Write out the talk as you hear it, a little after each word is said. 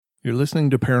You're listening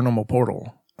to Paranormal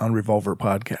Portal on Revolver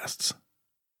Podcasts.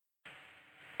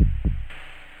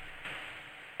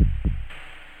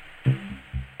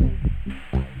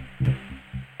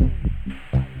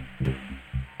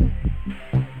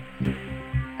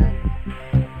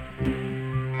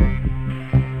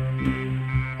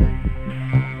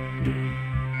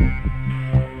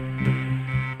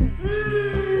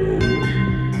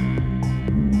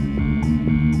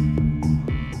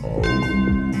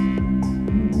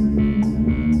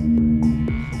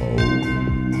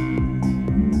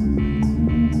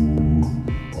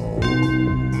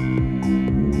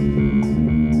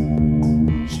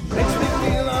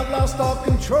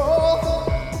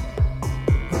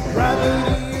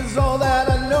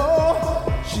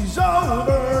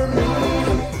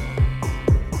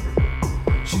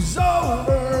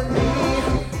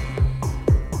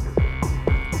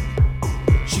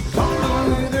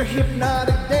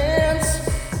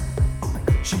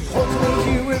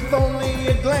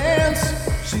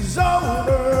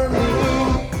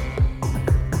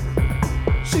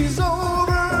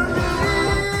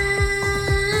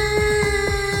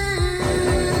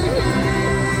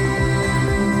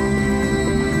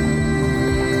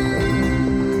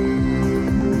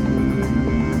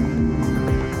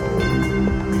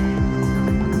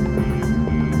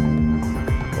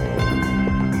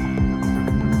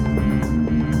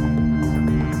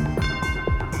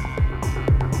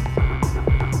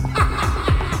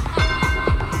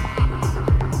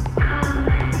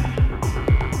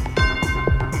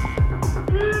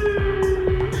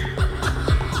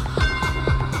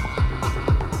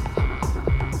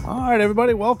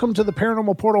 Everybody, welcome to the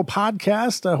Paranormal Portal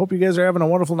Podcast. I hope you guys are having a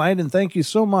wonderful night, and thank you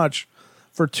so much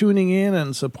for tuning in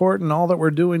and supporting all that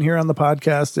we're doing here on the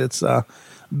podcast. It's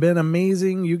been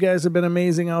amazing. You guys have been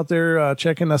amazing out there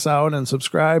checking us out and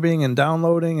subscribing and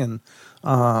downloading, and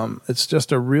it's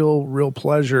just a real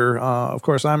pleasure. Of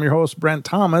course, I'm your host, Brent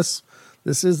Thomas.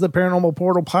 This is the Paranormal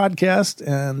Portal Podcast,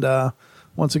 and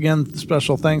once again,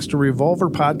 special thanks to Revolver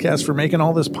Podcast for making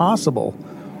all this possible.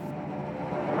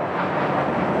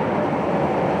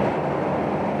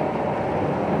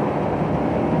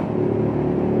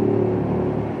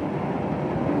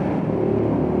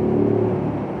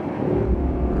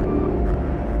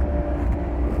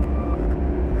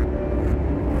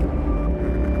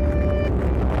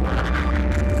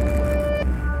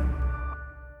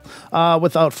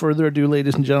 Without further ado,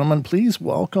 ladies and gentlemen, please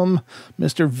welcome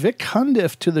Mr. Vic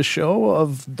Cundiff to the show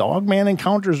of DOGMAN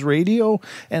Encounters Radio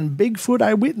and Bigfoot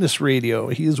Eyewitness Radio.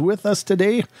 He is with us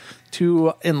today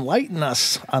to enlighten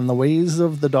us on the ways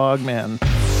of the Dogman.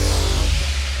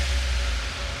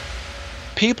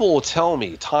 People will tell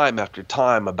me time after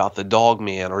time about the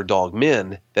Dogman or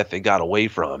Dogmen that they got away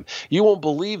from. You won't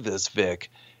believe this, Vic.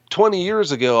 20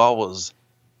 years ago,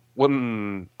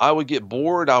 when I would get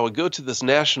bored, I would go to this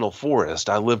national forest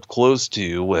I lived close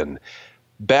to, and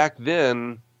back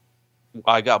then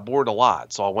I got bored a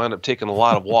lot, so I wound up taking a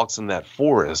lot of walks in that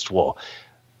forest. Well,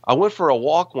 I went for a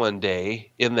walk one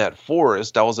day in that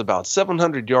forest. I was about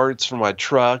 700 yards from my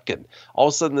truck, and all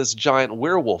of a sudden this giant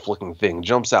werewolf-looking thing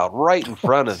jumps out right in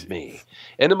front of me.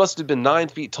 And it must have been 9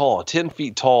 feet tall, 10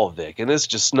 feet tall, Vic, and it's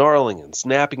just snarling and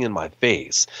snapping in my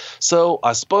face. So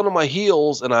I spun on my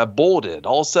heels, and I bolted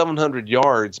all 700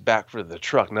 yards back for the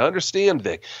truck. Now, understand,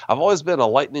 Vic, I've always been a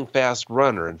lightning-fast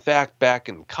runner. In fact, back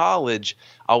in college,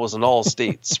 I was an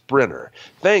all-state sprinter.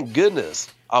 Thank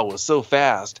goodness I was so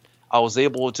fast, I was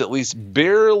able to at least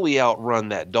barely outrun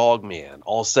that Dogman,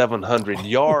 all 700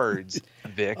 yards,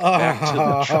 Vic, back to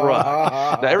the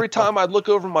truck. Now, every time I'd look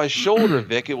over my shoulder,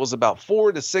 Vic, it was about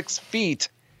 4 to 6 feet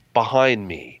behind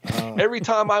me. Every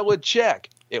time I would check,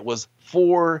 it was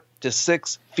 4 to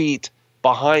 6 feet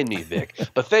behind me, Vic.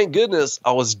 But thank goodness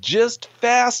I was just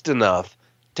fast enough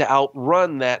to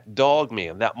outrun that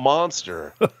Dogman, that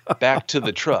monster, back to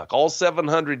the truck. All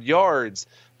 700 yards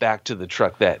back to the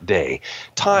truck that day.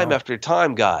 Time after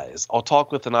time, guys, I'll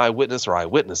talk with an eyewitness or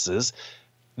eyewitnesses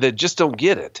that just don't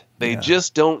get it. They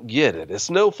just don't get it.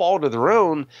 It's no fault of their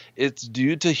own. It's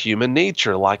due to human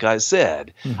nature, like I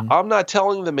said. Mm-hmm. I'm not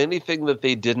telling them anything that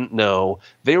they didn't know.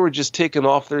 They were just taken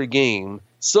off their game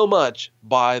so much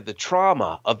by the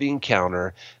trauma of the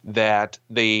encounter that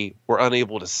they were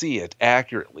unable to see it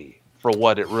accurately for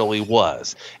what it really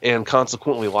was. And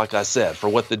consequently, like I said, for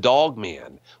what the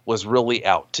Dogman was really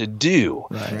out to do.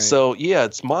 Right. So, yeah,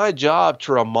 it's my job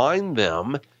to remind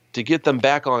them to get them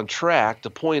back on track, to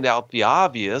point out the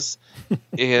obvious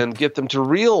and get them to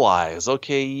realize,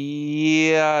 okay,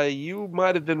 yeah, you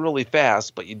might have been really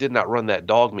fast, but you did not run that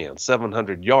Dogman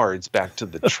 700 yards back to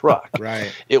the truck.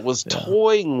 Right. It was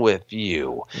toying with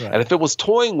you. Right. And if it was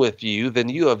toying with you, then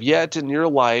you have yet in your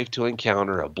life to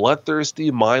encounter a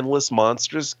bloodthirsty, mindless,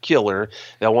 monstrous killer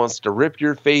that wants to rip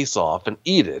your face off and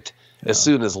eat it as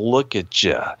soon as look at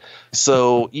you.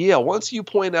 So, yeah, once you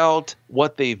point out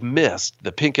what they've missed,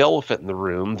 the pink elephant in the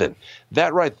room, then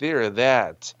that right there,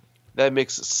 that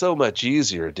makes it so much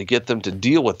easier to get them to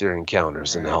deal with their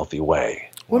encounters in a healthy way.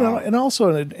 Well, and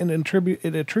also it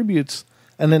attributes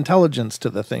an intelligence to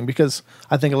the thing, because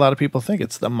I think a lot of people think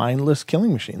it's the mindless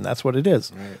killing machine. That's what it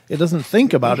is. Right. It doesn't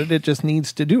think about it; it just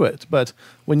needs to do it. But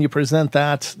when you present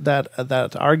that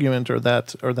argument or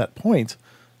that point,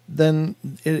 then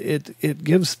it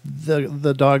gives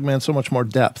the Dogman so much more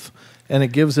depth, and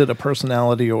it gives it a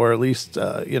personality, or at least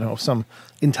some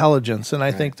intelligence. And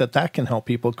I think that can help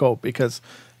people cope, because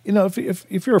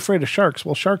if you're afraid of sharks,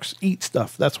 well, sharks eat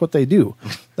stuff. That's what they do.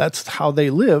 That's how they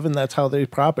live, and that's how they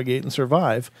propagate and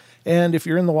survive. And if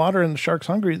you're in the water and the shark's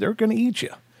hungry, they're going to eat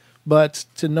you. But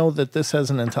to know that this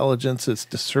has an intelligence, it's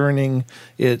discerning.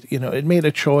 It made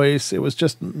a choice. It was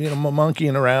just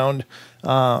monkeying around.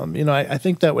 I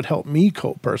think that would help me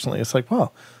cope personally. It's like,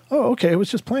 well, okay, it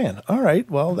was just playing. All right,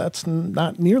 well, that's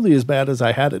not nearly as bad as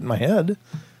I had it in my head.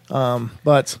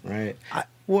 But right.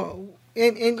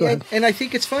 And I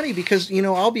think it's funny because,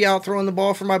 I'll be out throwing the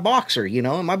ball for my boxer,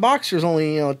 and my boxer's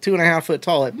only, 2.5 foot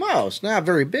tall at most, not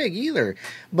very big either.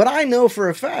 But I know for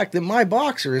a fact that my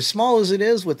boxer, as small as it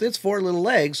is with its 4 little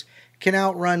legs, can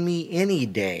outrun me any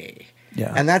day.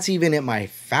 Yeah. And that's even at my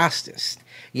fastest.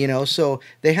 So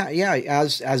they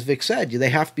as Vic said, they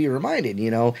have to be reminded,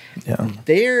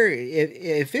 they're,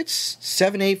 if it's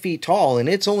 7-8 feet tall and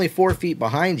it's only 4 feet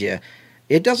behind you,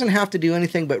 it doesn't have to do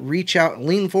anything but reach out,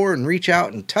 lean forward and reach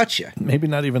out and touch you. Maybe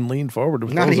not even lean forward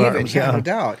with not those even, arms. No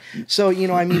doubt. So,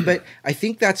 but I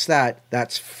think that's that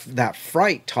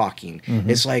fright talking. Mm-hmm.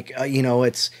 It's like,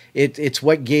 it's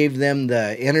what gave them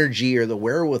the energy or the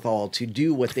wherewithal to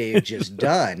do what they had just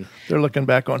done. They're looking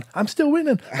back on, I'm still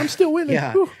winning.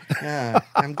 Yeah.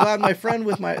 I'm glad my friend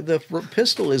with the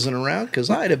pistol isn't around, because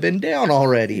I'd have been down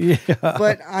already. Yeah.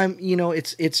 But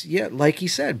it's like he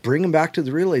said, bring them back to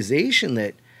the realization that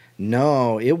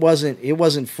no, it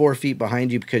wasn't 4 feet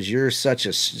behind you because you're such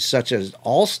an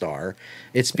all-star.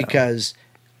 It's because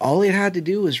all it had to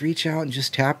do was reach out and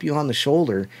just tap you on the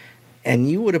shoulder, and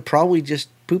you would have probably just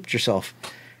pooped yourself.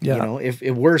 Yeah. If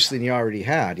worse than you already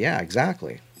had. Yeah,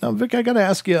 exactly. Now, Vic, I got to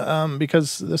ask you,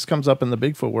 because this comes up in the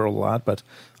Bigfoot world a lot, but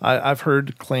I've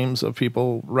heard claims of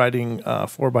people riding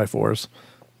 4x4s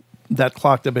that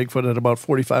clocked a Bigfoot at about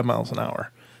 45 miles an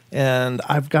hour. And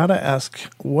I've got to ask,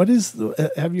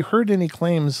 have you heard any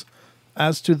claims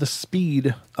as to the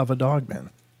speed of a Dogman?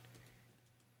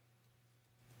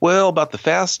 Well, about the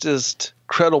fastest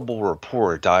credible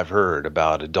report I've heard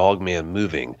about a Dogman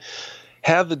moving,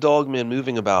 have the Dogman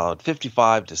moving about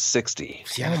 55 to 60.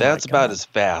 Yeah, that's about as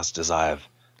fast as I've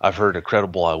heard a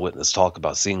credible eyewitness talk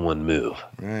about seeing one move.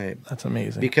 Right. That's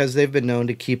amazing. Because they've been known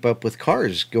to keep up with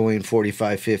cars going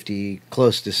 45, 50,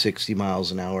 close to 60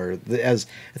 miles an hour, as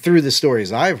through the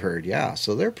stories I've heard. Yeah,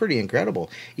 so they're pretty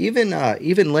incredible. Even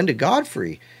Linda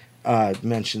Godfrey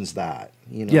mentions that.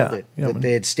 That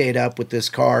they had stayed up with this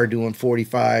car doing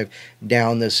 45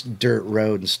 down this dirt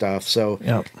road and stuff. So,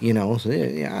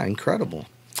 incredible.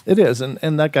 It is,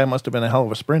 and that guy must have been a hell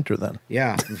of a sprinter then.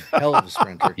 Yeah, hell of a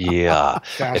sprinter. Yeah.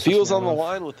 If he was on the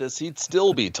line with this, he'd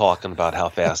still be talking about how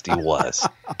fast he was.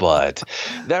 But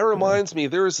that reminds me,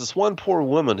 there was this one poor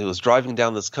woman who was driving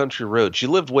down this country road. She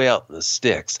lived way out in the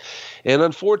sticks. And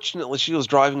unfortunately, she was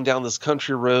driving down this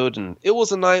country road, and it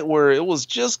was a night where it was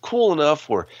just cool enough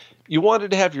where you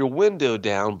wanted to have your window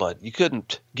down, but you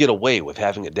couldn't get away with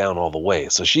having it down all the way.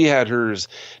 So she had hers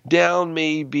down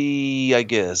maybe,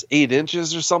 8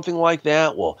 inches or something like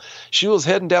that. Well, she was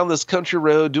heading down this country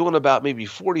road doing about maybe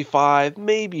 45,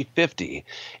 maybe 50.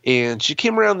 And she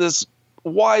came around this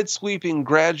wide sweeping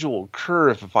gradual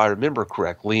curve, if I remember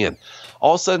correctly. And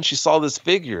all of a sudden she saw this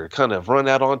figure kind of run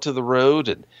out onto the road,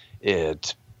 and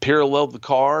it paralleled the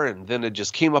car, and then it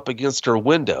just came up against her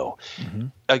window. Mm-hmm.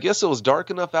 I guess it was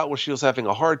dark enough out where she was having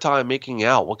a hard time making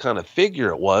out what kind of figure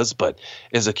it was, but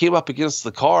as it came up against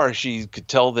the car, she could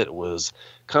tell that it was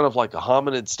kind of like a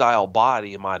hominid-style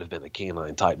body. It might have been a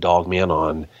canine-type Dogman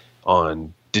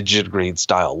on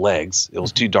digitigrade-style legs. It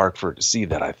was too dark for her to see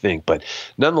that, I think. But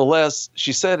nonetheless,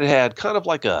 she said it had kind of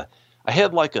like a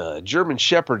head like a German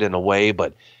Shepherd in a way,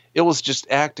 but it was just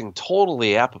acting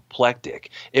totally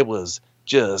apoplectic. It was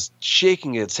just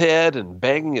shaking its head and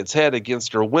banging its head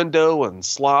against her window and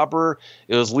slobber.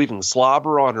 It was leaving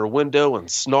slobber on her window and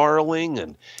snarling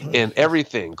and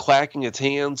everything, clacking its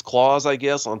hands, claws, I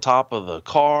guess, on top of the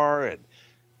car. And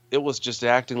it was just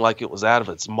acting like it was out of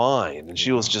its mind. And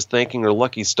she was just thanking her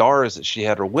lucky stars that she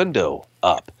had her window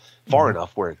up far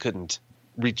enough where it couldn't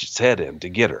reach its head in to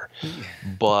get her.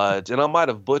 And I might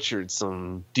have butchered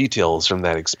some details from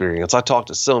that experience. I talked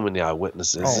to so many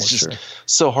eyewitnesses. It's just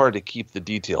so hard to keep the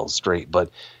details straight. But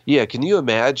yeah, can you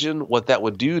imagine what that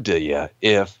would do to you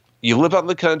if you live out in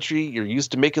the country, you're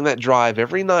used to making that drive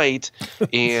every night,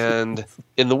 and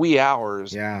in the wee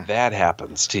hours, that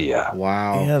happens to you.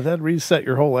 Wow. Yeah, that reset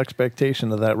your whole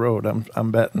expectation of that road,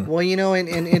 I'm betting. Well, and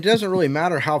it doesn't really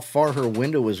matter how far her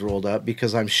window was rolled up,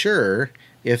 because I'm sure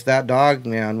if that dog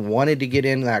man wanted to get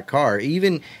in that car,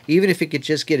 even if it could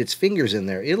just get its fingers in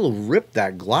there, it'll rip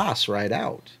that glass right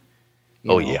out. You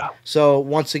know? Yeah. So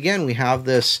once again, we have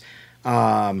this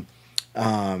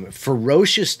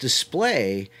ferocious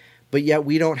display, but yet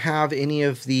we don't have any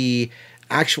of the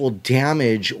actual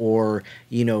damage or,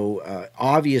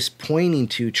 obvious pointing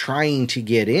to trying to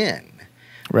get in.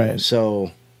 Right.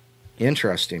 So,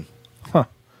 interesting. Huh.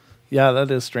 Yeah,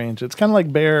 that is strange. It's kind of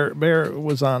like Bear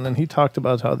was on, and he talked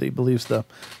about how he believes the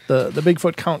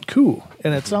Bigfoot count coup.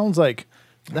 And it sounds like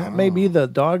that may be the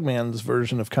Dogman's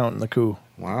version of counting the coup.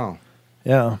 Wow.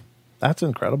 Yeah, that's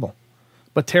incredible.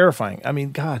 But terrifying. I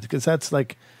mean, God, because that's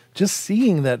like just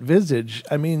seeing that visage.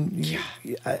 I mean,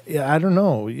 I don't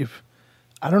know.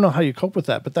 I don't know how you cope with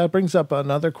that. But that brings up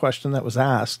another question that was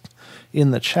asked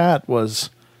in the chat was,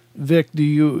 Vic, do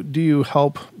you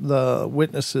help the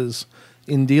witnesses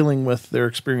in dealing with their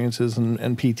experiences and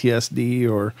PTSD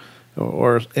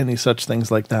or any such things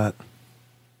like that?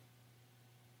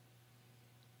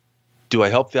 Do I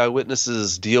help the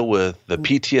eyewitnesses deal with the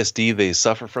PTSD they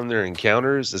suffer from their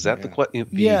encounters? Is that the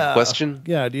question?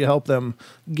 Yeah. Do you help them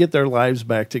get their lives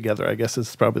back together? I guess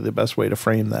it's probably the best way to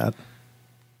frame that.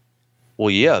 Well,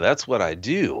 yeah, that's what I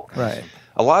do. Right.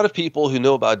 A lot of people who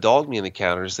know about Dogman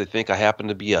encounters, they think I happen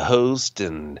to be a host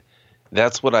and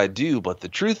that's what I do. But the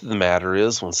truth of the matter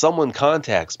is when someone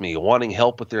contacts me wanting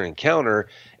help with their encounter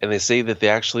and they say that they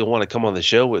actually want to come on the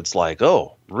show, it's like,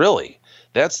 oh, really?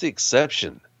 That's the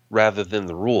exception rather than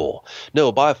the rule.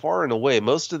 No, by far and away,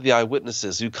 most of the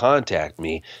eyewitnesses who contact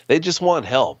me, they just want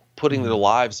help putting their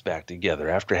lives back together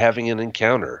after having an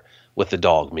encounter with the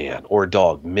Dogman or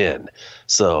Dogmen.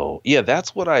 So, yeah,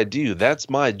 that's what I do. That's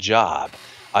my job.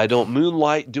 I don't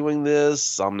moonlight doing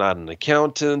this. I'm not an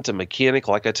accountant, a mechanic,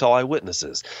 like I tell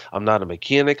eyewitnesses. I'm not a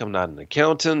mechanic. I'm not an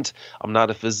accountant. I'm not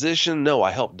a physician. No,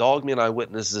 I help Dogman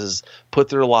eyewitnesses put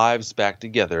their lives back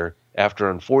together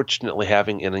after unfortunately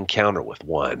having an encounter with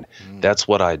one. That's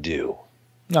what I do.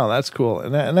 No, that's cool.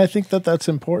 And I think that that's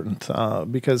important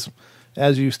because,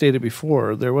 as you stated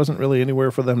before, there wasn't really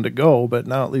anywhere for them to go. But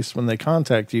now, at least when they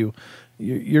contact you,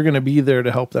 you're going to be there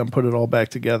to help them put it all back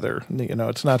together.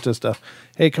 It's not just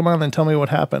hey, come on and tell me what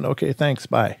happened. Okay, thanks,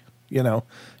 bye.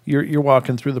 You're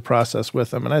walking through the process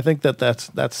with them. And I think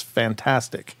that's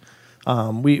fantastic.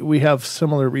 We have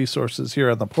similar resources here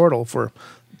on the portal for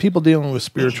people dealing with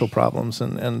spiritual problems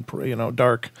and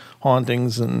dark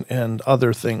hauntings and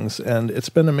other things. And it's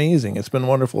been amazing. It's been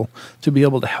wonderful to be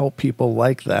able to help people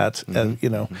like that. And,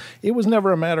 it was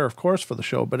never a matter of course for the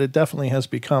show, but it definitely has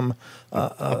become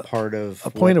a part of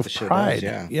a point of pride.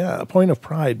 Yeah, a point of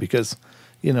pride because,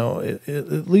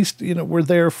 at least, we're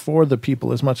there for the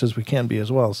people as much as we can be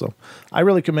as well. So I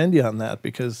really commend you on that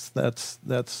because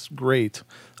that's great.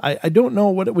 I don't know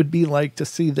what it would be like to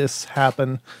see this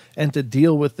happen and to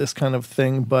deal with this kind of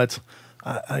thing, but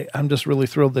I'm just really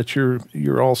thrilled that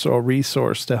you're also a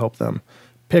resource to help them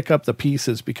pick up the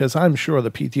pieces because I'm sure the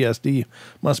PTSD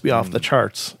must be off the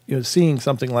charts. Seeing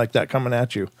something like that coming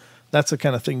at you, that's the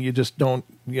kind of thing you just don't,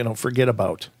 forget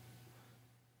about.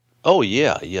 Oh,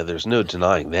 yeah, there's no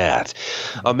denying that.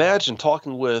 Imagine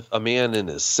talking with a man in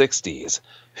his 60s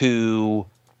who,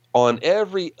 on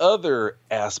every other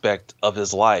aspect of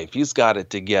his life, he's got it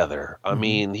together. I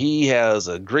mean, he has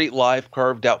a great life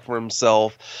carved out for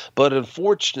himself, but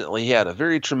unfortunately, he had a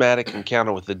very traumatic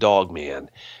encounter with the Dogman.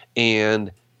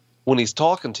 And when he's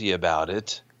talking to you about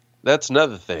it, that's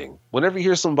another thing. Whenever you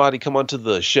hear somebody come onto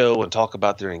the show and talk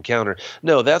about their encounter,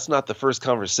 no, that's not the first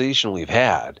conversation we've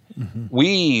had.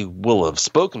 We will have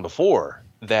spoken before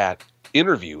that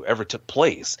interview ever took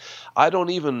place. I don't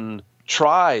even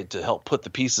try to help put the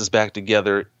pieces back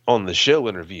together on the show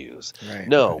interviews.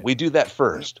 We do that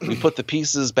first. We put the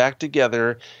pieces back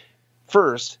together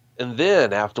first, and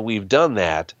then after we've done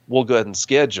that, we'll go ahead and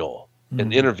schedule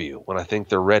an interview when I think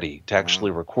they're ready to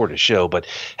actually record a show. But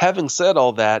having said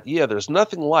all that, yeah, there's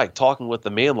nothing like talking with a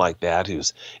man like that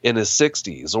who's in his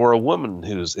 60s, or a woman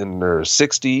who's in her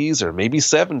 60s or maybe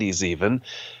 70s even,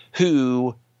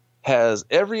 who has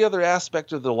every other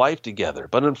aspect of their life together.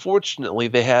 But unfortunately,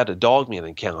 they had a dogman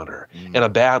encounter, and a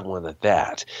bad one at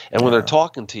that. And when they're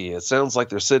talking to you, it sounds like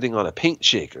they're sitting on a paint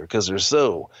shaker because they're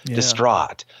so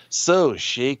distraught, so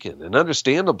shaken, and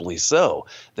understandably so.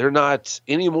 They're not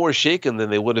any more shaken than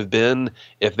they would have been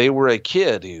if they were a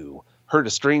kid who heard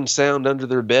a strange sound under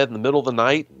their bed in the middle of the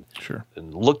night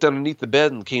and looked underneath the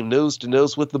bed and came nose to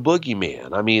nose with the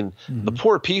boogeyman. I mean, the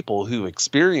poor people who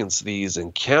experience these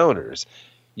encounters,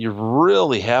 you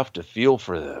really have to feel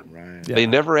for them. Right. They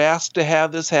never asked to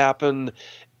have this happen.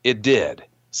 It did.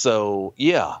 So,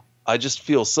 yeah, I just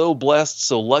feel so blessed,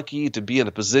 so lucky to be in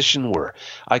a position where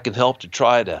I can help to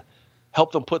try to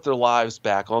help them put their lives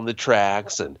back on the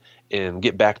tracks and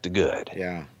get back to good.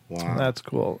 Yeah. Wow. That's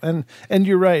cool. And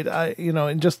you're right.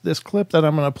 In just this clip that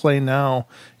I'm going to play now,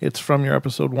 it's from your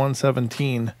episode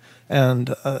 117.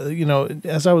 And,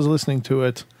 as I was listening to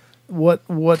it,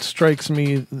 what strikes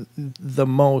me the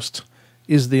most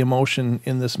is the emotion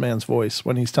in this man's voice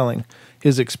when he's telling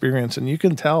his experience. And you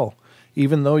can tell,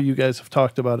 even though you guys have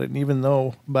talked about it, and even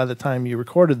though by the time you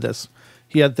recorded this,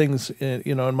 he had things,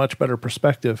 in much better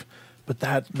perspective, but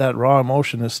that raw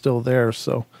emotion is still there.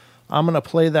 So I'm going to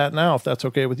play that now, if that's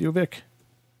okay with you, Vic.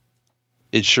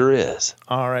 It sure is.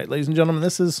 All right, ladies and gentlemen,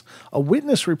 this is a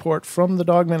witness report from the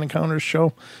Dogman Encounters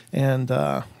show, and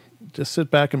just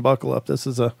sit back and buckle up.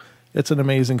 It's an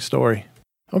amazing story.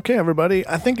 Okay, everybody,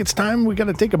 I think it's time we got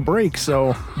to take a break,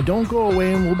 so don't go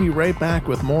away, and we'll be right back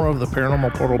with more of the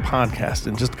Paranormal Portal podcast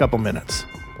in just a couple minutes.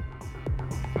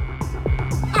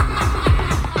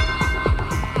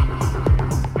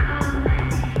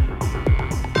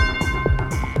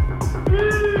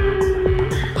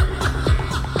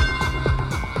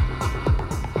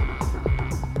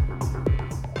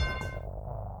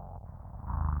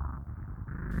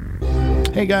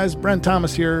 Hey guys, Brent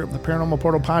Thomas here, the Paranormal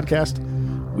Portal Podcast.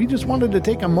 We just wanted to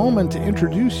take a moment to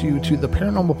introduce you to the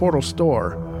Paranormal Portal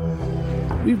store.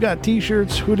 We've got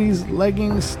t-shirts, hoodies,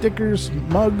 leggings, stickers,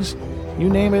 mugs, you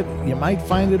name it, you might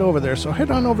find it over there. So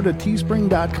head on over to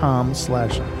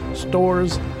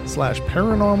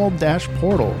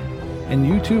teespring.com/stores/paranormal-portal, and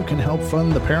you too can help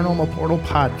fund the Paranormal Portal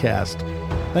Podcast.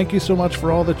 Thank you so much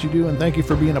for all that you do, and thank you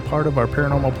for being a part of our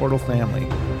Paranormal Portal family.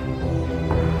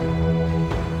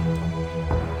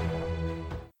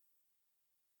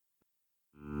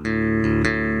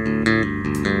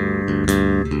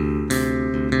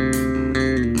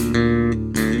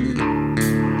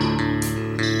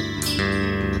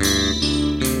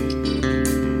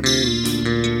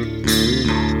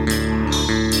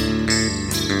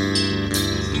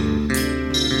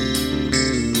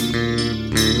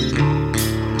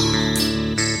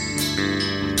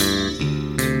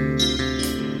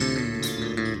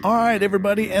 All right,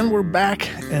 everybody, and we're back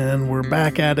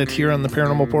at it here on the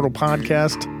Paranormal Portal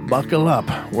Podcast. Buckle up,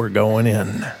 we're going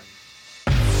in.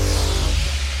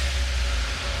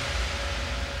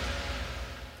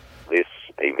 This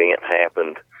event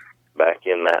happened back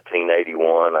in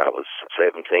 1981. I was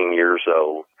 17 years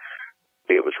old.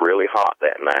 It was really hot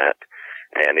that night,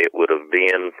 and it would have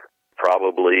been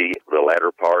probably the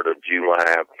latter part of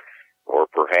July, or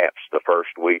perhaps the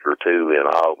first week or two in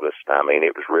August. I mean,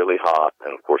 it was really hot,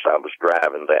 and of course I was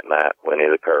driving that night when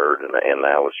it occurred, and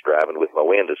I was driving with my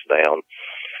windows down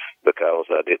because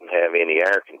I didn't have any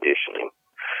air conditioning.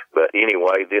 But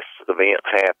anyway, this event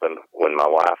happened when my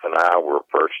wife and I were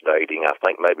first dating. I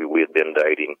think maybe we had been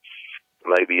dating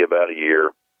maybe about a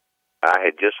year. I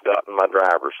had just gotten my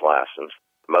driver's license.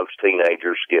 Most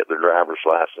teenagers get their driver's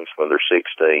license when they're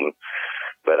 16.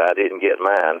 But I didn't get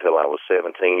mine until I was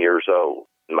 17 years old.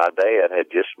 My dad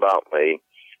had just bought me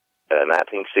a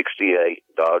 1968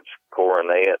 Dodge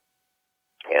Coronet,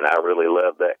 and I really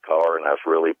loved that car, and I was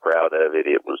really proud of it.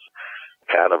 It was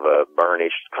kind of a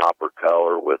burnished copper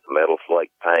color with metal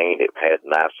flake paint. It had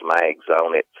nice mags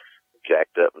on it,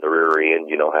 jacked up in the rear end,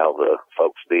 you know how the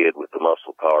folks did with the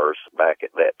muscle cars back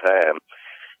at that time.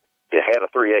 It had a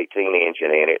 318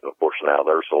 engine in it, and of course now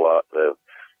there's a lot of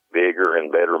bigger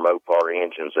and better Mopar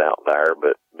engines out there,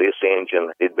 but this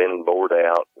engine had been bored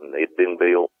out and it'd been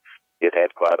built. It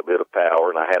had quite a bit of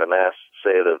power, and I had a nice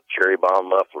set of cherry bomb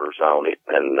mufflers on it,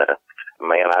 and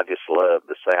man, I just loved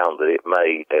the sound that it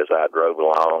made as I drove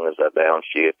along, as I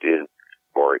downshifted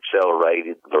or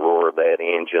accelerated, the roar of that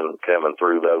engine coming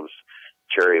through those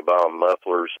cherry bomb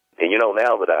mufflers. And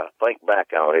now that I think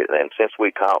back on it, and since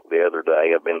we talked the other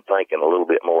day, I've been thinking a little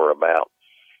bit more about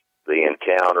the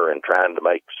encounter and trying to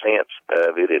make sense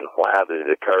of it and why that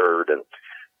it occurred. And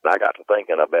I got to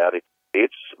thinking about it.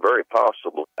 It's very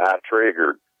possible I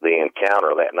triggered the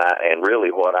encounter that night and really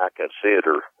what I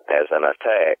consider as an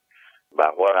attack by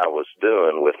what I was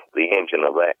doing with the engine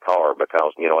of that car,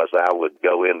 because, as I would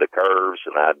go into curves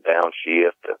and I'd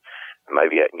downshift,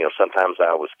 maybe, sometimes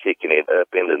I was kicking it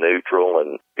up into neutral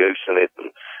and goosing it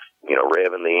and,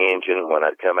 revving the engine. When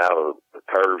I'd come out of the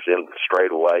curves into the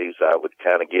straightaways, I would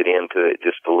kind of get into it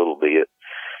just a little bit.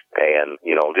 And,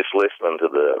 just listening to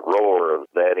the roar of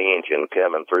that engine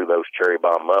coming through those cherry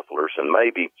bomb mufflers. And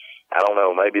maybe, I don't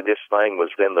know, maybe this thing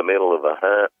was in the middle of a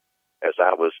hunt as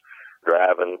I was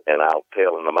driving, and I'll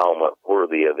tell in a moment where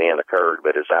the event occurred.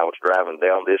 But as I was driving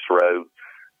down this road,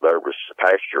 there was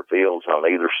pasture fields on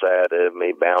either side of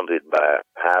me, bounded by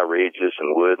high ridges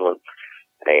and woodland.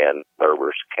 And there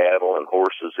was cattle and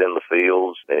horses in the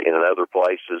fields. In other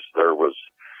places, there was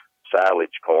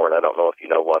silage corn. I don't know if you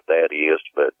know what that is,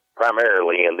 but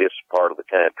primarily in this part of the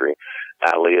country,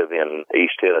 I live in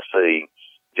East Tennessee,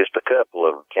 just a couple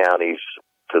of counties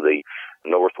to the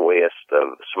northwest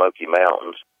of the Smoky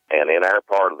Mountains. And in our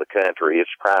part of the country,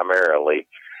 it's primarily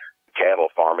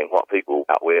cattle farming, what people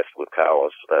out west would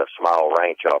call a small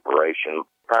ranch operation.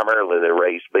 Primarily they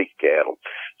raise beef cattle,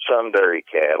 some dairy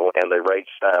cattle, and they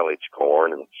raise silage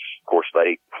corn. And of course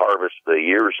they harvest the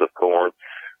ears of corn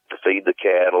to feed the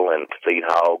cattle and to feed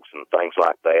hogs and things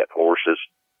like that, horses.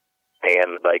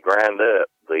 And they grind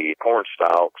up the corn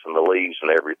stalks and the leaves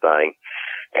and everything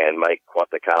and make what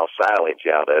they call silage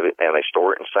out of it. And they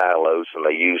store it in silos, and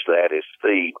they use that as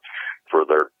feed for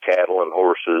their cattle and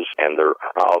horses and their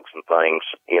hogs and things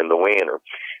in the winter.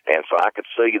 And so I could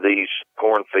see these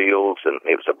cornfields, and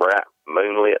it was a bright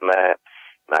moonlit night,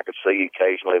 and I could see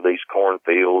occasionally these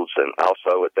cornfields. And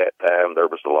also at that time,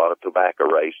 there was a lot of tobacco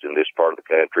raised in this part of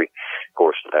the country. Of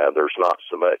course, there's not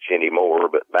so much anymore,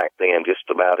 but back then just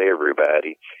about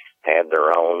everybody had their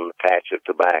own patch of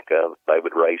tobacco. They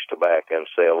would raise tobacco and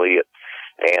sell it.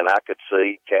 And I could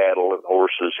see cattle and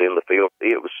horses in the field.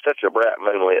 It was such a bright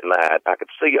moonlit night. I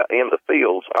could see in the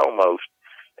fields almost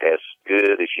as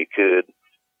good as you could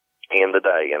in the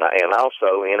day. And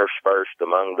also interspersed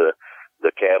among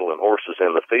the cattle and horses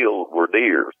in the field were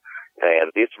deer. And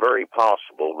it's very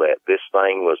possible that this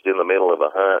thing was in the middle of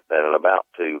a hunt and about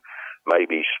to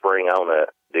maybe spring on a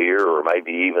deer or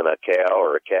maybe even a cow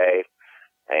or a calf.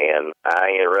 And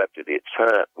I interrupted its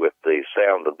hunt with the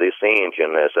sound of this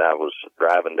engine as I was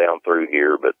driving down through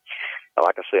here. But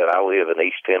like I said, I live in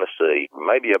East Tennessee,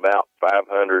 maybe about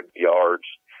 500 yards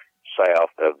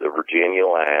south of the Virginia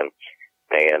line.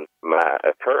 And my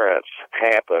occurrence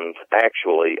happened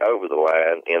actually over the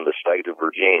line in the state of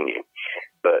Virginia.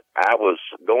 But I was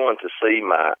going to see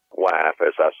my wife,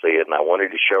 as I said, and I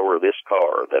wanted to show her this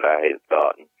car that I had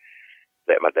gotten,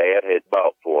 that my dad had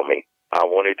bought for me. I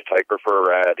wanted to take her for a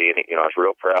ride in it. I was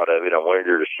real proud of it. I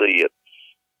wanted her to see it.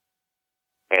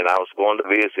 And I was going to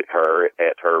visit her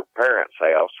at her parents'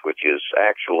 house, which is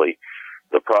actually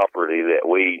the property that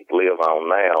we live on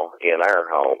now in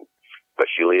our home. But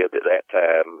she lived at that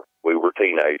time, we were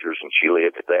teenagers, and she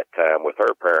lived at that time with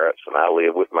her parents, and I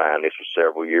lived with mine. This was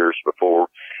several years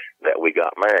before that we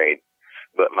got married.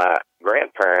 But my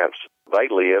grandparents,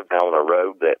 they lived on a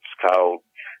road that's called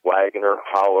Wagoner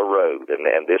Hollow Road,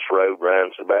 and this road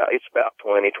runs about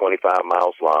 20, 25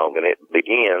 miles long, and it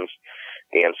begins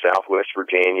in southwest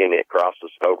Virginia, and it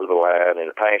crosses over the line, and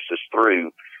it passes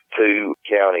through 2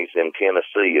 counties in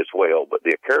Tennessee as well. But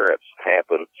the occurrence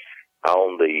happened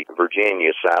on the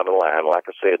Virginia side of the line. Like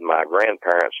I said, my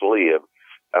grandparents lived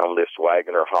on this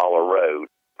Wagoner Hollow Road.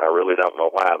 I really don't know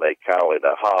why they call it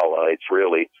a hollow. It's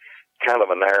really kind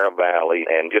of a narrow valley,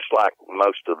 and just like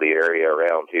most of the area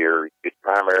around here, it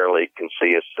primarily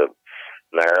consists of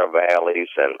narrow valleys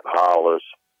and hollows,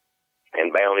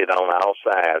 and bounded on all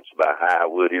sides by high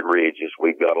wooded ridges.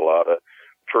 We've got a lot of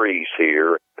trees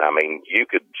here. I mean, you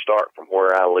could start from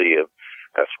where I live,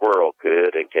 a squirrel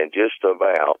could, and can just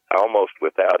about, almost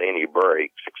without any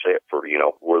breaks, except for,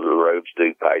 where the roads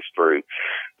do pass through,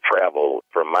 travel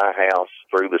from my house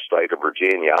through the state of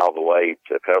Virginia all the way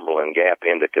to Cumberland Gap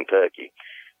into Kentucky,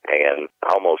 and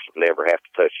almost never have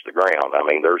to touch the ground. I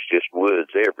mean, there's just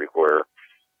woods everywhere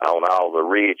on all the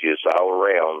ridges all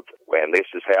around, and this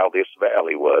is how this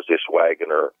valley was, this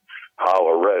Wagoner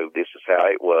Hollow Road. This is how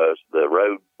it was. The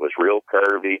road was real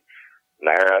curvy,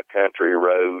 narrow country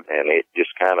road, and it just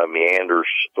kind of meanders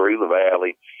through the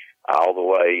valley all the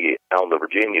way on the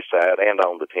Virginia side and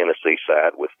on the Tennessee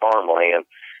side, with farmland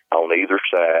on either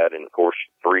side, and of course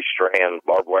 3-strand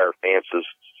barbed wire fences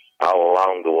all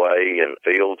along the way, and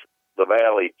fields. The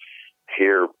valley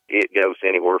here it goes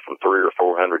anywhere from 300 or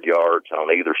 400 yards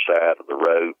on either side of the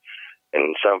road.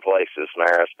 And some places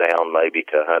narrows down maybe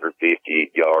to 150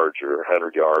 yards or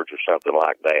 100 yards or something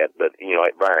like that. But, you know,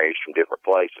 it varies from different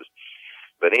places.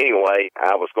 But anyway,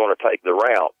 I was going to take the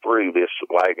route through this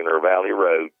Wagoner Valley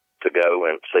Road to go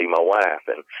and see my wife.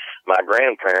 And my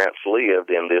grandparents lived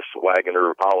in this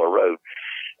Wagoner Hollow Road.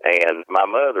 And my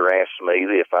mother asked me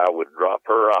if I would drop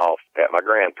her off at my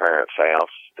grandparents'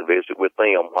 house to visit with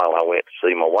them while I went to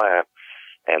see my wife,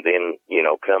 and then, you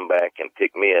know, come back and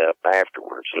pick me up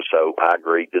afterwards. And so I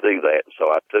agreed to do that. So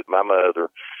I took my mother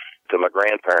to my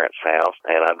grandparents' house,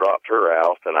 and I dropped her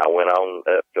off, and I went on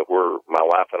up to where my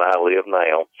wife and I live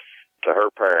now, to her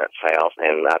parents' house,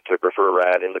 and I took her for a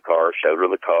ride in the car, showed her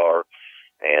the car,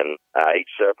 and I ate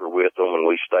supper with them, and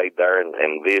we stayed there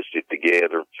and visited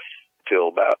together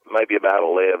till maybe about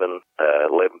 11:15,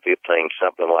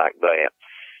 something like that.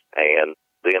 And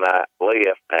then I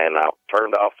left, and I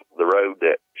turned off the road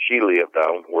that she lived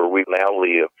on, where we now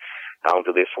live,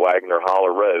 onto this Wagoner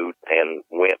Hollow Road, and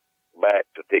went back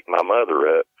to pick my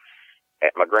mother up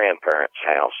at my grandparents'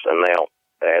 house. And now,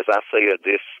 as I said,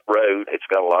 this road, it's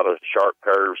got a lot of sharp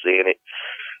curves in it.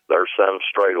 There's some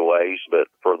straightaways, but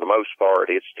for the most part,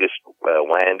 it's just a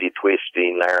windy,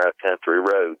 twisty, narrow country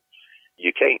road.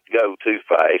 You can't go too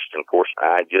fast. And of course,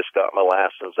 I just got my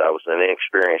license. I was an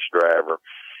inexperienced driver.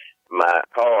 My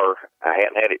car, I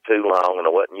hadn't had it too long, and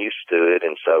I wasn't used to it.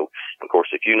 And so, of course,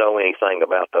 if you know anything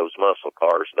about those muscle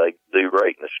cars, they do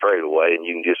great in the straightaway, and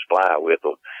you can just fly with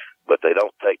them. But they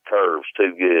don't take curves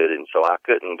too good, and so I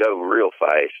couldn't go real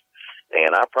fast.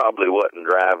 And I probably wasn't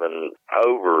driving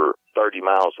over 30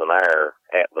 miles an hour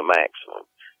at the maximum.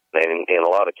 And in a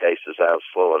lot of cases, I was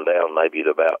slowing down maybe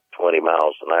to about 20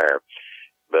 miles an hour.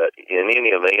 But in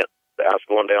any event, I was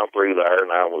going down through there,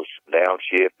 and I was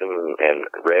downshifting and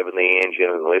revving the engine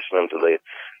and listening to the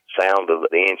sound of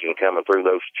the engine coming through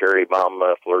those cherry bomb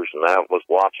mufflers. And I was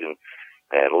watching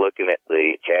and looking at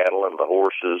the cattle and the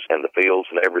horses and the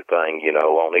fields and everything, you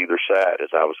know, on either side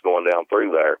as I was going down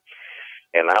through there.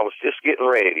 And I was just getting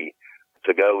ready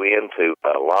to go into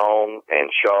a long and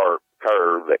sharp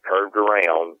curve that curved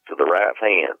around to the right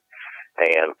hand.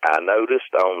 And I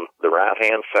noticed on the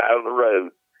right-hand side of the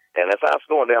road, and as I was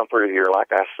going down through here,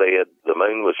 like I said, the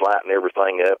moon was lighting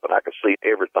everything up, and I could see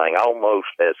everything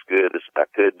almost as good as I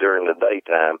could during the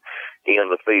daytime in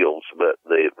the fields. But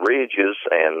the ridges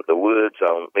and the woods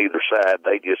on either side,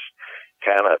 they just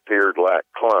kind of appeared like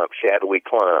clumps, shadowy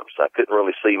clumps. I couldn't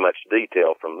really see much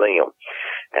detail from them.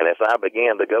 And as I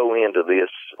began to go into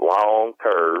this long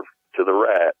curve to the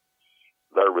right,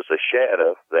 there was a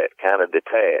shadow that kind of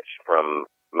detached from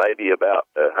maybe about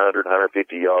 100,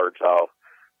 150 yards off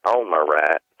on my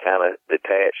right, kind of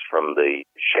detached from the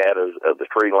shadows of the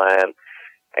tree line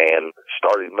and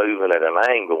started moving at an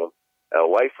angle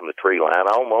away from the tree line,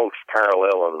 almost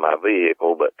paralleling my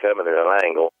vehicle, but coming at an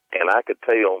angle. And I could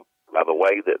tell by the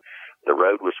way that the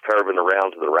road was curving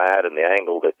around to the right and the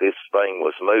angle that this thing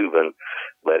was moving,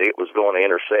 but it was going to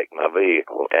intersect my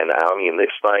vehicle. And I mean,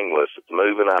 this thing was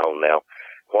moving on. Now,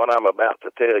 what I'm about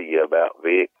to tell you about,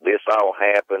 Vic, this all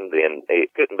happened, and it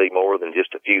couldn't be more than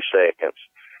just a few seconds,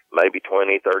 maybe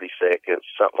 20, 30 seconds,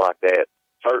 something like that,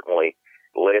 certainly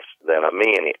less than a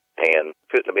minute, and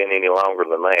couldn't have been any longer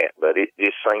than that. But it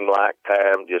just seemed like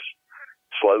time just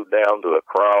slowed down to a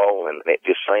crawl, and it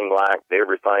just seemed like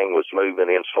everything was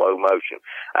moving in slow motion.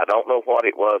 I don't know what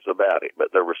it was about it,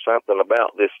 but there was something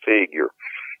about this figure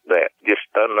that just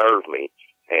unnerved me,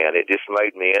 and it just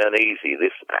made me uneasy.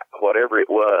 This, whatever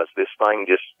it was, this thing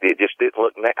just didn't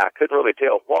look, I couldn't really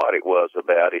tell what it was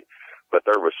about it, but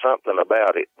there was something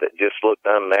about it that just looked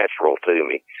unnatural to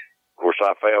me. Of course,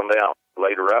 I found out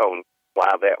later on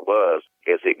why that was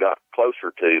as it got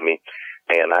closer to me,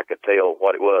 and I could tell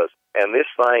what it was. And this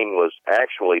thing was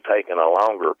actually taking a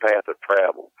longer path of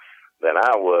travel than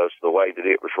I was the way that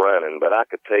it was running. But I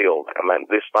could tell, I mean,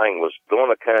 this thing was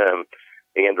going to come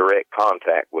in direct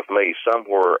contact with me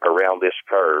somewhere around this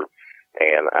curve.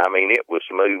 And, I mean, it was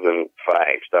moving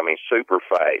fast. I mean, super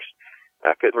fast.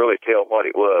 I couldn't really tell what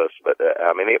it was, but,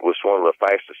 I mean, it was one of the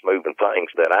fastest moving things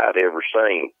that I'd ever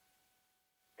seen.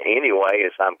 Anyway,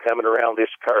 as I'm coming around this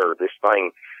curve, this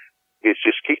thing is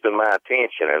just keeping my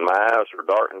attention, and my eyes are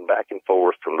darting back and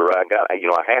forth from the road. I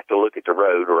have to look at the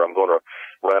road or I'm going to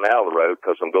run out of the road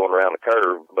because I'm going around the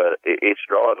curve, but it's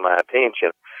drawing my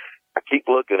attention. I keep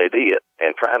looking at it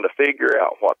and trying to figure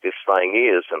out what this thing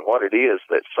is and what it is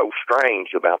that's so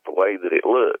strange about the way that it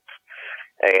looks.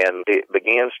 And it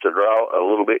begins to draw a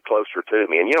little bit closer to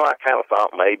me. And, I kind of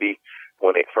thought maybe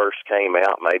when it first came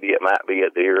out, maybe it might be a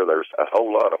deer. There's a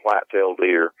whole lot of white-tailed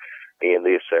deer in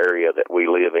this area that we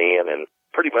live in, and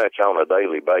pretty much on a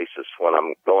daily basis when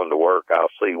I'm going to work,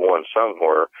 I'll see one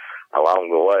somewhere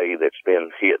along the way that's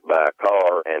been hit by a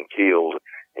car and killed.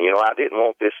 And, I didn't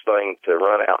want this thing to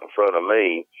run out in front of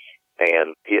me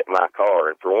and hit my car.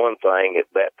 And for one thing, at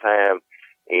that time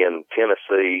in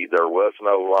Tennessee, there was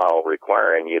no law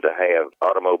requiring you to have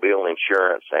automobile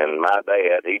insurance. And my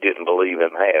dad, he didn't believe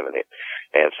in having it.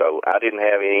 And so I didn't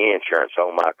have any insurance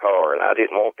on my car. And I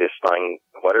didn't want this thing,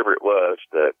 whatever it was,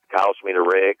 to cause me to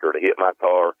wreck or to hit my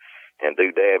car and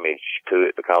do damage to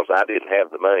it, because I didn't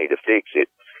have the money to fix it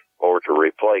or to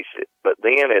replace it. But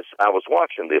then as I was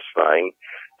watching this thing,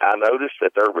 I noticed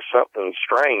that there was something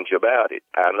strange about it.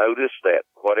 I noticed that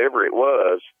whatever it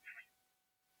wasn't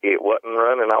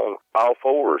running on all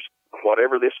fours.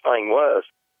 Whatever this thing was,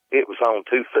 it was on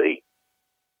 2 feet.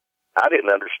 I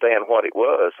didn't understand what it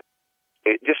was.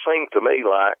 It just seemed to me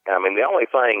like, the only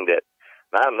thing that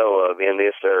I know of in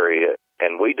this area,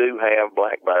 and we do have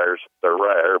black bears, they're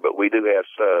rare, but we do have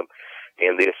some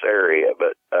in this area,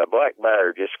 but a black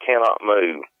bear just cannot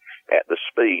move at the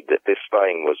speed that this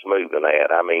thing was moving at.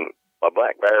 A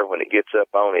black bear, when it gets up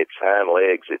on its hind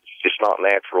legs, it's just not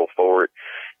natural for it,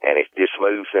 and it just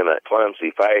moves in a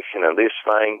clumsy fashion. And this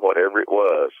thing, whatever it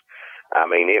was,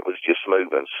 it was just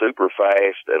moving super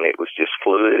fast, and it was just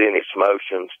fluid in its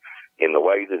motions in the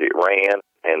way that it ran,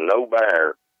 and no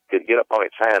bear could get up on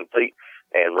its hind feet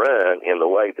and run in the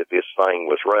way that this thing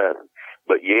was running.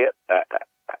 But yet,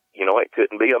 it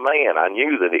couldn't be a man. I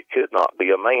knew that it could not be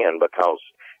a man, because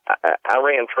I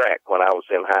ran track when I was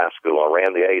in high school. I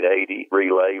ran the 880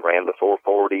 relay, ran the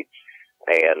 440,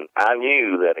 and I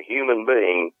knew that a human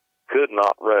being could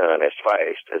not run as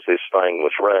fast as this thing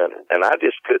was running. And I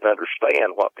just couldn't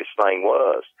understand what this thing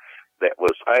was that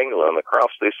was angling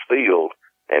across this field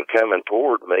and coming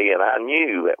toward me, and I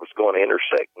knew that was going to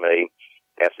intersect me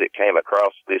as it came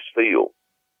across this field.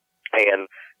 And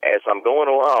as I'm going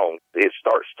along, it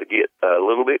starts to get a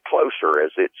little bit closer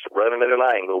as it's running at an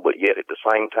angle, but yet at the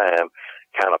same time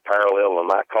kind of parallel to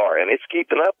my car. And it's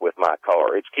keeping up with my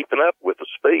car. It's keeping up with the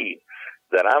speed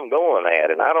that I'm going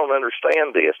at. And I don't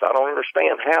understand this. I don't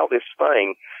understand how this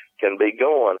thing can be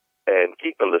going and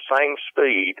keeping the same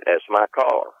speed as my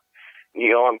car.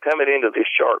 I'm coming into this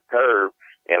sharp curve,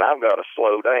 and I've got to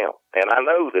slow down. And I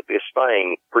know that this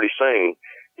thing pretty soon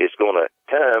is going to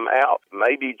come out,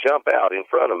 maybe jump out in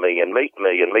front of me and meet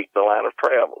the line of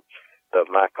travel of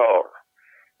my car.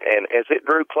 And as it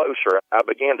drew closer, I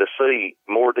began to see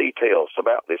more details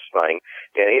about this thing,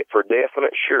 and it for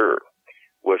definite sure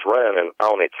was running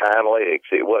on its hind legs.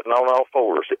 It wasn't on all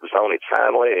fours. It was on its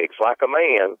hind legs like a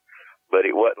man, but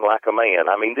it wasn't like a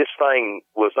man. This thing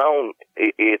was on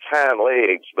its hind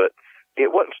legs, but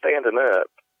it wasn't standing up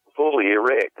fully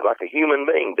erect like a human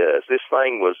being does. This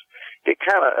thing it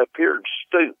kind of appeared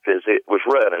stooped as it was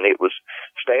running. It was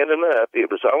standing up.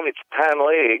 It was on its hind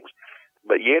legs,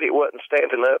 but yet it wasn't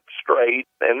standing up straight.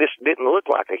 And this didn't look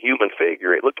like a human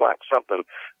figure. It looked like something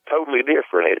totally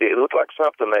different. It looked like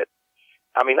something that,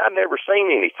 I'd never seen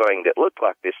anything that looked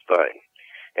like this thing.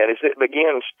 And as it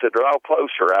begins to draw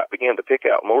closer, I began to pick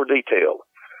out more detail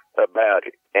about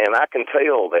it. And I can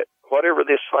tell that whatever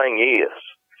this thing is,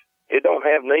 it don't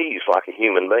have knees like a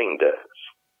human being does.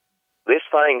 This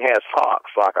thing has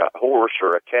hocks like a horse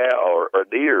or a cow or a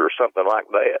deer or something like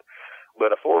that.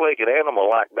 But a four-legged animal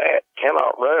like that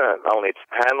cannot run on its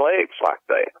hind legs like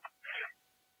that.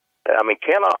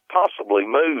 Cannot possibly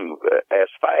move as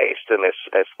fast and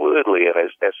as fluidly and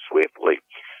as swiftly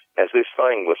as this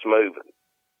thing was moving.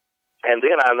 And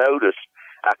then I noticed,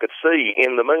 I could see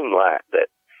in the moonlight that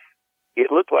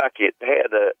it looked like it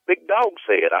had a big dog's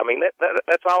head.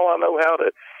 That's all I know how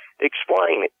to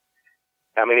explain it.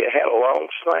 It had a long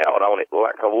snout on it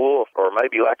like a wolf or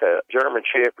maybe like a German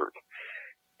shepherd.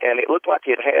 And it looked like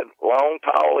it had long,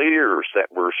 tall ears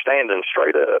that were standing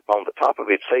straight up on the top of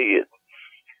its head.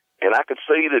 And I could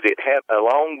see that it had a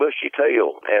long, bushy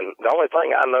tail. And the only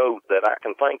thing I know that I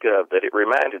can think of that it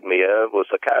reminded me of was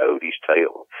a coyote's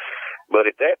tail. But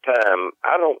at that time,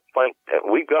 I don't think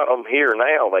we've got them here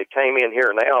now. They came in here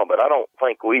now, but I don't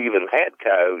think we even had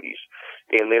coyotes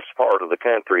in this part of the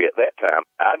country at that time.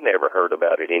 I'd never heard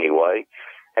about it anyway.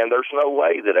 And there's no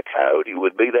way that a coyote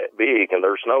would be that big, and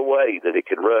there's no way that it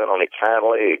could run on its hind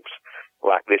legs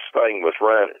like this thing was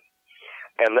running.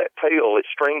 And that tail, it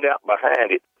stringed out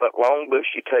behind it, that long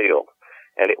bushy tail,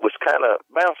 and it was kind of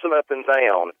bouncing up and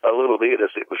down a little bit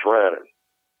as it was running.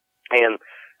 And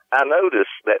I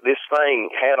noticed that this thing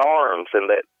had arms,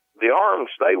 and that the arms,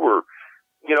 they were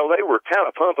kind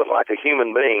of pumping like a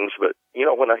human being's, but,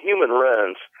 when a human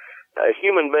runs, a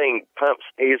human being pumps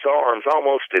his arms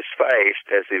almost as fast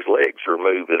as his legs are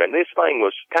moving, and this thing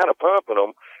was kind of pumping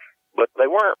them, but they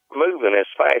weren't moving as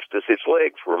fast as his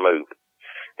legs were moving.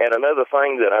 And another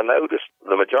thing that I noticed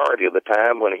the majority of the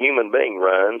time when a human being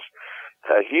runs,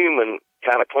 a human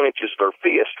kind of clenches their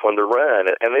fist when they run,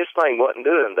 and this thing wasn't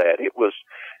doing that. It was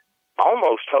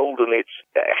almost holding its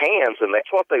hands, and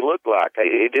that's what they looked like.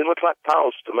 It didn't look like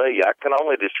paws to me. I can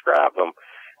only describe them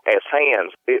as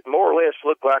hands. It more or less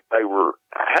looked like they were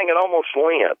hanging almost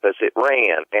limp as it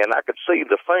ran, and I could see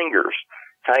the fingers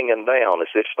hanging down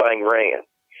as this thing ran.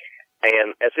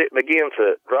 And as it began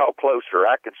to draw closer,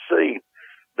 I could see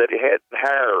that it had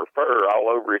hair or fur all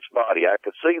over its body. I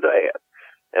could see that,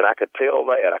 and I could tell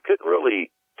that. I couldn't really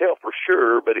tell for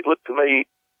sure, but it looked to me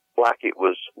like it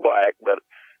was black. But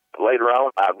later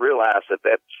on, I realized that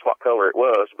that's what color it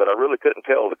was, but I really couldn't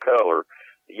tell the color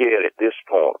yet at this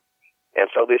point. And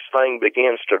so this thing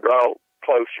begins to draw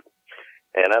closer.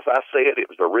 And as I said, it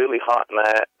was a really hot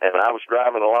night, and I was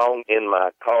driving along in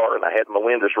my car, and I had my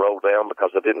windows rolled down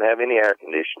because I didn't have any air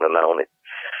conditioning on it.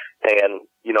 And,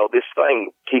 you know, this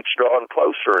thing keeps drawing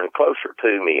closer and closer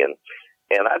to me. And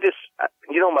I just,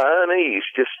 you know, my unease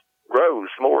just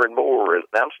grows more and more, and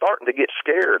I'm starting to get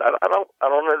scared. I don't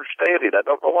understand it. I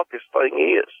don't know what this thing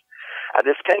is. I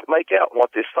just can't make out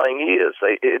what this thing is.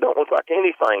 It don't look like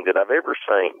anything that I've ever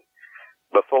seen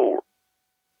before.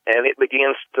 And it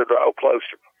begins to draw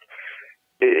closer.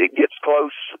 It gets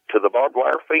close to the barbed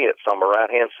wire fence on my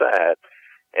right-hand side.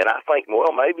 And I think,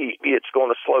 well, maybe it's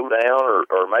going to slow down,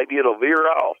 or maybe it'll veer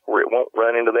off where it won't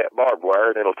run into that barbed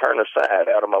wire and it'll turn aside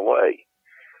out of my way.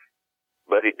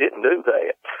 But it didn't do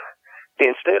that.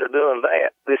 Instead of doing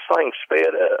that, this thing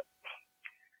sped up.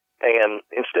 And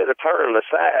instead of turning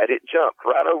aside, it jumped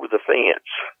right over the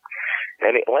fence.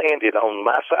 And it landed on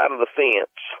my side of the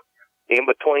fence, in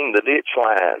between the ditch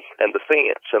line and the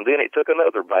fence, and then it took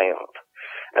another bound.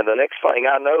 And the next thing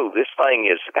I know, this thing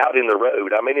is out in the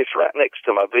road. I mean, it's right next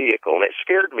to my vehicle, and it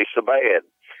scared me so bad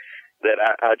that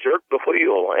I jerked the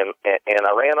wheel and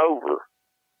I ran over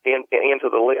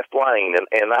into the left lane,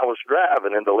 and I was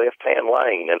driving in the left-hand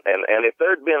lane. And if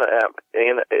there'd been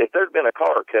a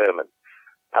car coming,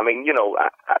 I mean, you know,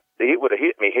 it would have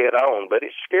hit me head on, but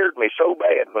it scared me so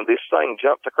bad when this thing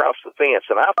jumped across the fence,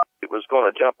 and I thought it was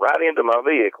going to jump right into my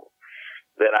vehicle,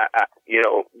 that I you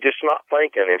know, just not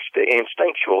thinking,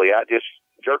 instinctually, I just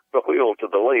jerked the wheel to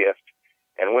the left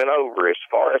and went over as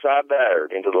far as I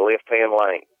dared into the left-hand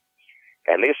lane.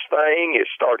 And this thing, it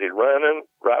started running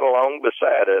right along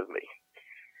beside of me.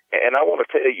 And I want to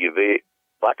tell you, Vic,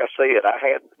 like I said, I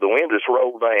had the windows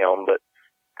rolled down, but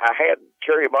I had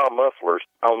cherry bomb mufflers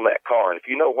on that car, and if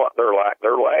you know what they're like,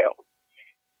 they're loud.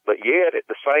 But yet, at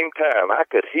the same time, I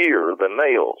could hear the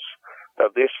nails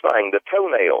of this thing, the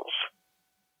toenails,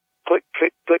 click,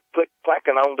 click, click, click,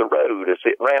 clacking on the road as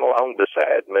it ran along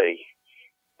beside me.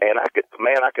 And I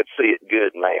could see it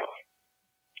good now.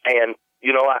 And,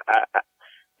 you know, I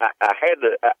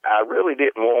really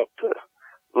didn't want to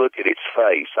look at its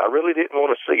face. I really didn't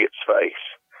want to see its face.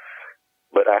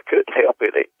 But I couldn't help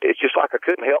it. It's just like I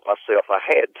couldn't help myself. I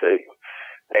had to.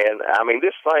 And, I mean,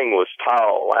 this thing was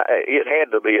tall. It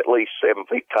had to be at least 7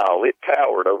 feet tall. It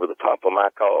towered over the top of my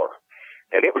car.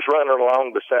 And it was running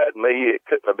along beside me. It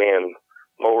couldn't have been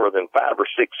more than 5 or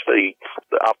 6 feet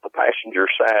off the passenger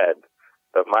side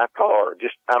of my car.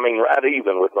 Just, I mean, right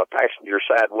even with my passenger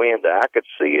side window. I could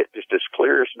see it just as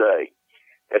clear as day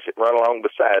as it ran along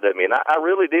beside of me. And I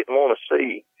really didn't want to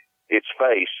see its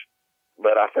face,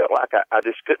 but I felt like I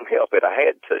just couldn't help it. I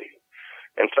had to.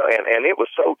 And so, and it was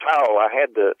so tall, I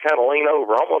had to kind of lean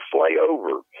over, almost lay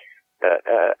over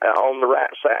on the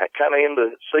right side, kind of in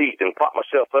the seat, and prop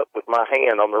myself up with my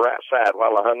hand on the right side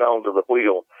while I hung on to the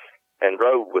wheel and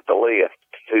drove with the left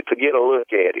to get a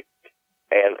look at it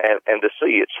and to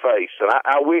see its face. And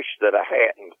I wish that I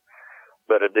hadn't,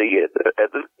 but I did.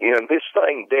 You know, this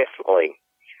thing definitely,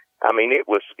 I mean, it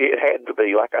had to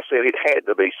be, like I said, it had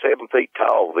to be 7 feet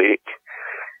tall, Vic.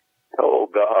 Oh,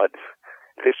 God.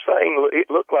 This thing, it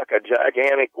looked like a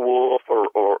gigantic wolf or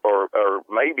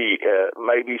maybe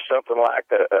something like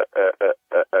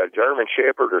a German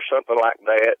Shepherd or something like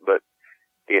that, but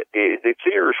its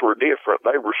ears were different.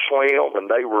 They were slim and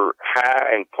they were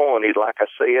high and pointed, like I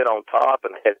said, on top,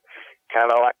 and had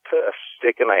kind of like tusks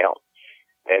sticking out.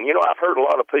 And, you know, I've heard a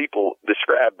lot of people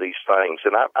describe these things,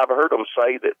 and I've heard them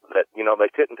say that, you know, they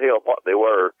couldn't tell what they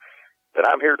were. But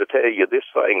I'm here to tell you this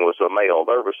thing was a male.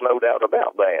 There was no doubt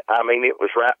about that. I mean, it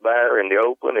was right there in the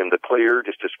open, in the clear,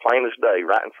 just as plain as day,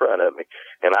 right in front of me.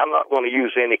 And I'm not going to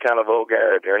use any kind of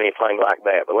vulgarity or anything like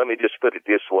that, but let me just put it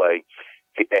this way.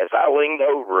 As I leaned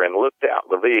over and looked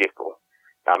out the vehicle,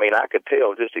 I mean, I could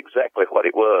tell just exactly what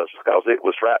it was because it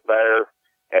was right there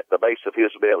at the base of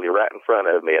his belly, right in front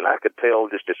of me, and I could tell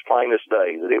just as plain as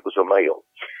day that it was a male.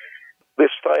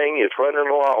 This thing is running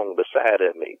along beside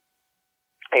of me,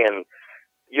 and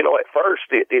you know, at first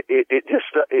it's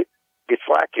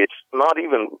like it's not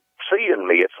even seeing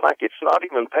me. It's like it's not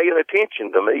even paying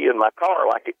attention to me in my car.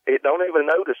 Like it don't even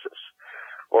notice us.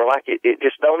 Or like it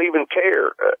just don't even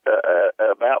care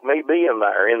about me being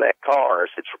there in that car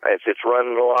as it's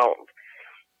running along,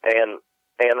 and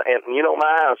you know,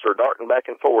 my eyes are darting back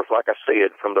and forth, like I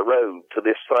said, from the road to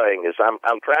this thing as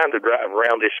I'm trying to drive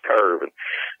around this curve,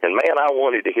 and man, I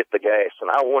wanted to hit the gas,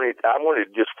 and I wanted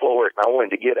to just floor it, and I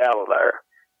wanted to get out of there,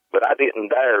 but I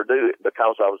didn't dare do it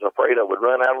because I was afraid I would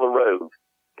run out of the road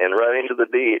and run into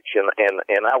the ditch,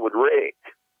 and I would wreck,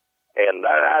 and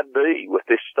there I'd be with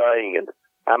this thing, and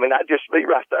I mean, I'd just be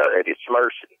right there at its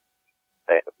mercy.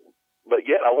 But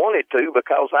yet I wanted to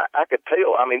because I could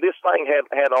tell. I mean, this thing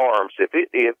had arms. If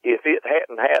it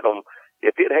hadn't had them,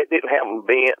 didn't have them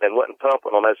bent and wasn't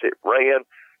pumping them as it ran,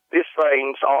 this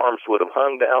thing's arms would have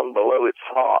hung down below its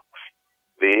hocks,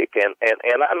 Vic. And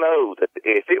I know that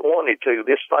if it wanted to,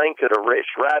 this thing could have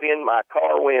reached right in my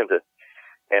car window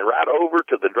and right over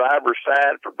to the driver's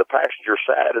side, from the passenger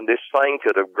side, and this thing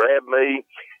could have grabbed me.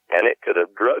 And it could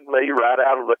have drugged me right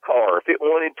out of the car. If it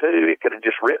wanted to, it could have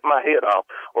just ripped my head off.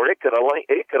 Or it could have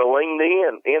leaned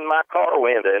in my car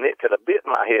window, and it could have bit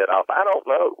my head off. I don't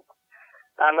know.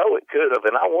 I know it could have,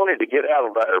 and I wanted to get out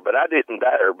of there, but I didn't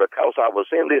dare because I was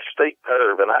in this steep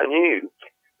curve, and I knew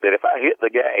that if I hit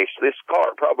the gas, this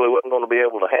car probably wasn't going to be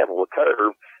able to handle the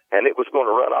curve, and it was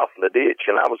going to run off in the ditch,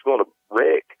 and I was going to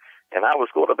wreck, and I was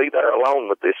going to be there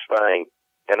alone with this thing,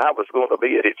 and I was going to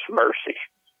be at its mercy.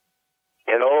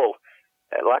 And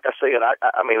like I said,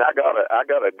 I mean, I got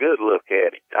a good look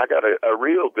at it. I got a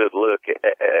real good look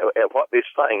at what this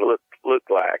thing looked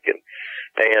like,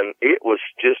 and it was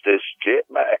just as jet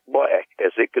black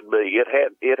as it could be. It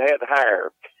had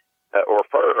hair or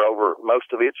fur over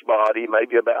most of its body,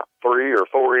 maybe about 3 or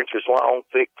 4 inches long,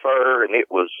 thick fur, and it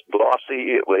was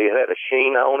glossy. It had a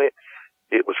sheen on it.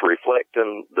 It was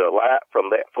reflecting the light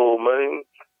from that full moon.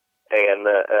 And,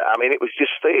 I mean, it was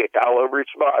just thick all over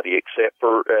its body, except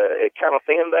for, it kind of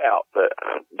thinned out,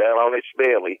 down on its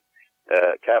belly,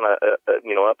 kind of,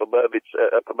 you know, up above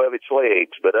its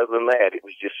legs. But other than that, it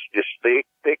was just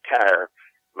thick hair,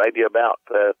 maybe about,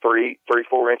 3,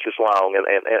 4 inches long,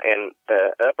 and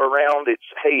up around its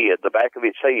head, the back of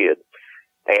its head,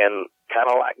 and kind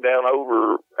of like down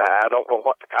over, I don't know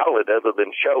what to call it other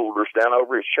than shoulders, down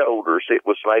over its shoulders. It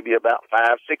was maybe about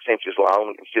 5, 6 inches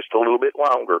long. It's just a little bit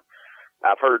longer.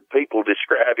 I've heard people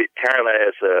describe it kind of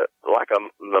as like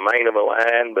the mane of a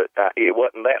lion, but it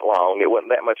wasn't that long. It wasn't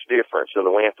that much difference in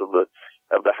the length of the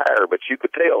hair, but you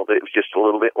could tell that it was just a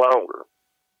little bit longer.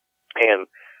 And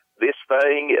this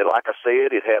thing, like I said,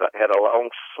 it had a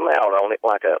long snout on it,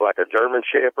 like a German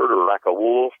Shepherd or like a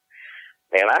wolf.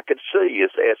 And I could see as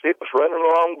it was running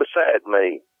along beside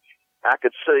me, I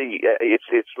could see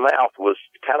its mouth was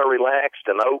kind of relaxed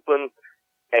and open,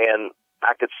 and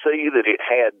I could see that it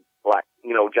had, like,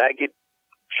 you know, jagged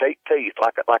shaped teeth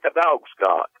like a dog's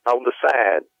got on the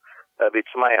side of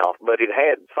its mouth, but it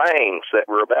had fangs that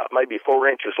were about maybe 4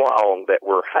 inches long that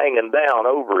were hanging down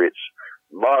over its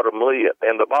bottom lip,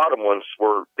 and the bottom ones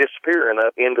were disappearing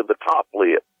up into the top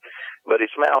lip, but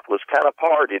its mouth was kind of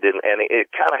parted, and it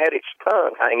kind of had its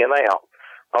tongue hanging out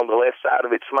on the left side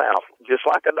of its mouth, just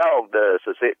like a dog does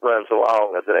as it runs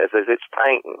along, as it's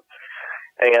painting.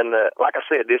 And like I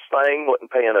said, this thing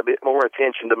wasn't paying a bit more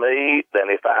attention to me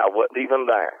than if I wasn't even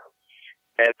there.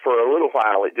 And for a little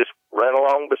while, it just ran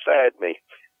along beside me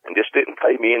and just didn't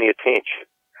pay me any attention.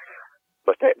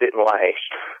 But that didn't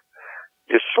last.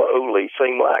 Just slowly,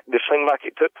 seemed like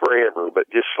it took forever, but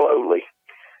just slowly,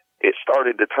 it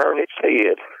started to turn its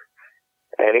head,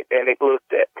 and it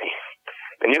looked at me.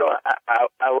 And you know,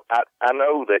 I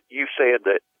know that you said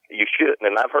that you shouldn't,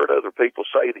 and I've heard other people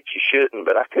say that you shouldn't,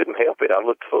 but I couldn't help it. I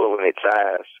looked full in its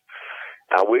eyes.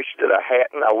 I wish that I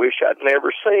hadn't. I wish I'd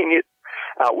never seen it.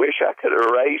 I wish I could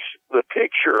erase the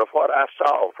picture of what I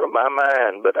saw from my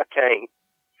mind, but I can't.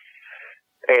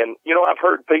 And, you know, I've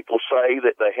heard people say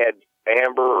that they had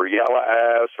amber or yellow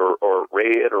eyes or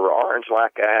red or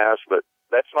orange-like eyes, but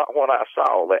that's not what I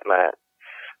saw that night.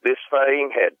 This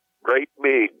thing had great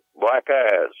big black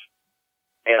eyes.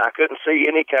 And I couldn't see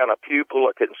any kind of pupil.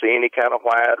 I couldn't see any kind of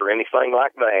white or anything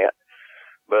like that.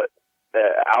 But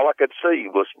all I could see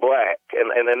was black.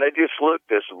 And then they just looked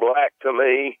as black to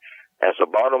me as a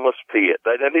bottomless pit.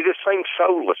 They just seemed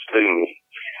soulless to me.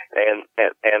 And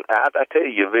I tell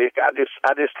you, Vic, I just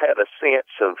had a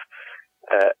sense of,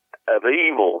 of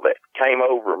evil that came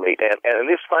over me. And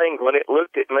this thing, when it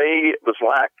looked at me, it was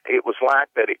like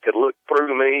that it could look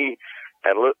through me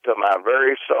and look to my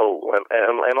very soul.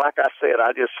 And like I said,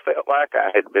 I just felt like I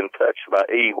had been touched by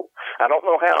evil. I don't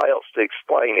know how else to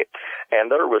explain it. And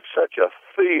there was such a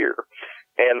fear.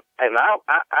 And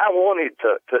I wanted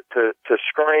to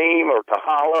scream or to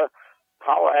holler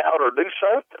out or do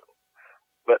something.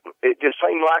 But it just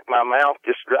seemed like my mouth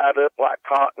just dried up like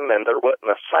cotton, and there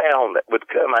wasn't a sound that would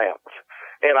come out.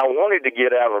 And I wanted to get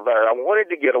out of there. I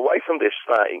wanted to get away from this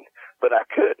thing, but I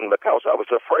couldn't because I was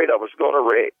afraid I was going to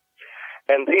wreck.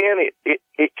 And then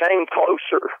it came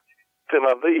closer to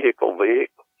my vehicle, Vic,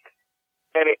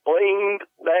 and it leaned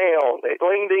down. It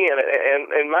leaned in,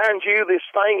 and mind you, this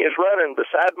thing is running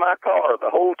beside my car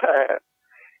the whole time.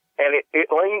 And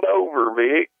it leaned over,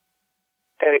 Vic,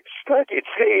 and it stuck its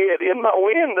head in my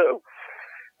window,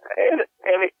 and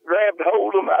it grabbed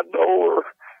hold of my door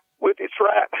with its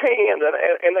right hand,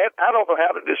 and that, I don't know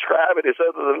how to describe it as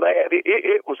other than that.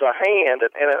 It was a hand,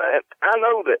 and I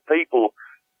know that people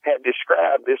had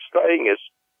described this thing as,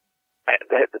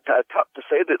 to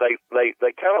say that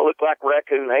they kind of look like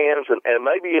raccoon hands, and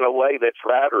maybe in a way that's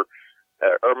right,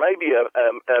 or maybe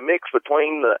a mix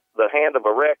between the hand of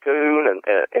a raccoon and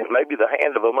maybe the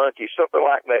hand of a monkey, something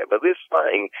like that. But this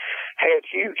thing had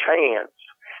huge hands,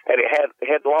 and it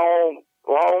had long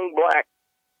black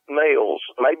nails,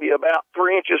 maybe about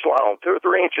 3 inches long, 2 or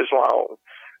 3 inches long,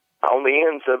 on the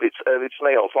ends of its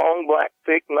nails, long black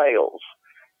thick nails.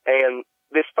 And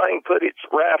this thing put its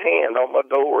right hand on my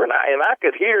door, and I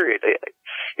could hear it.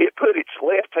 It put its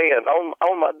left hand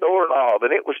on my doorknob,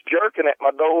 and it was jerking at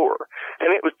my door,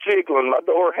 and it was jiggling my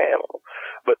door handle.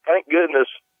 But thank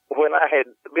goodness, when I had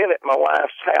been at my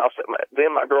wife's house,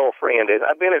 then my girlfriend, and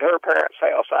I'd been at her parents'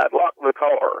 house, I'd locked the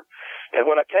car. And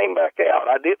when I came back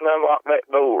out, I didn't unlock that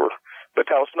door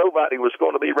because nobody was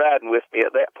going to be riding with me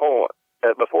at that point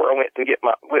before I went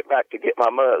back to get my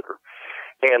mother.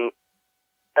 And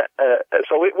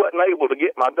so it wasn't able to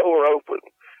get my door open.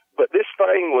 But this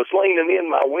thing was leaning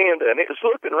in my window, and it was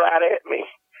looking right at me.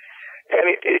 And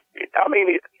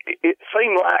it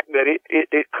seemed like that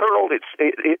it curled its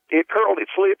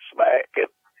lips back, and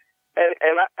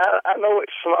I know it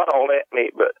smiled at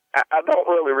me, but I don't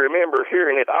really remember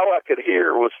hearing it. All I could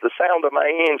hear was the sound of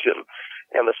my engine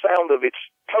and the sound of its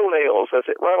toenails as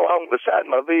it ran along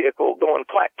beside my vehicle, going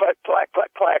clack, clack, clack,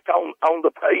 clack, clack on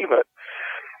the pavement.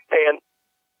 And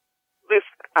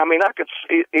I could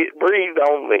see it breathed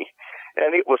on me,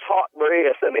 and it was hot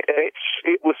breath, and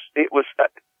it was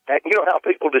you know how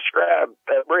people describe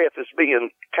that breath as being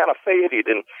kind of fetid,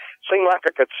 and seemed like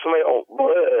I could smell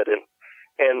blood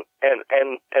and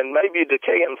maybe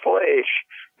decaying flesh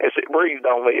as it breathed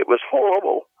on me. It was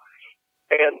horrible,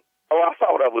 and I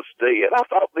thought I was dead. I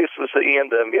thought this was the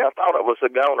end of me. I thought I was a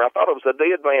goner. I thought I was a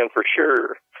dead man for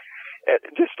sure. At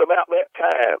just about that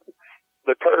time,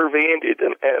 the curve ended,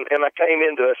 and I came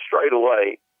into a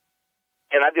straightaway,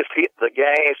 and I just hit the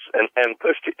gas and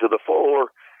pushed it to the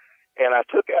floor, and I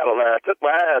took out of there. I took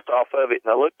my eyes off of it,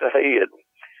 and I looked ahead,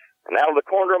 and out of the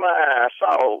corner of my eye, I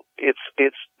saw its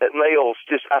nails.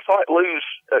 I saw it lose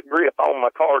grip on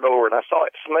my car door, and I saw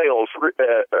its nails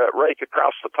rake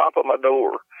across the top of my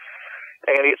door,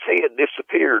 and its head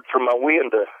disappeared from my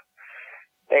window.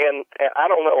 And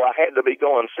I don't know, I had to be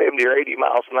going 70 or 80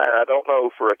 miles an hour. I don't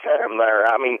know for a time there.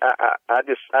 I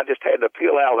just had to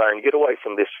peel out there and get away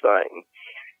from this thing.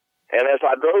 And as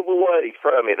I drove away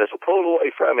from it, as I pulled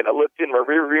away from it, I looked in my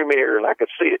rearview mirror, and I could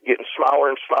see it getting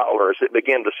smaller and smaller as it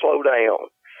began to slow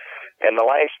down. And the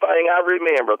last thing I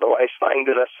remember, the last thing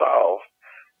that I saw,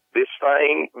 this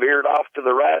thing veered off to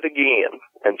the right again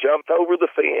and jumped over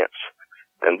the fence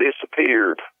and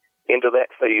disappeared into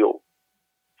that field.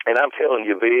 And I'm telling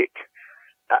you, Vic,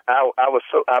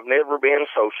 I've never been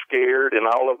so scared in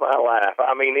all of my life.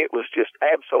 It was just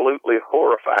absolutely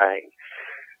horrifying.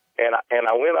 And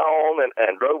I went on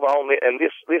and drove on, and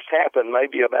this happened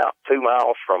maybe about 2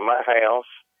 miles from my house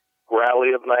where I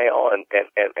live now, and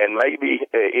maybe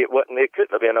it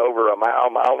couldn't have been over a mile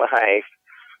and a half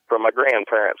from my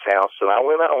grandparents' house. And I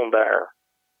went on there,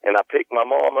 and I picked my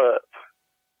mom up,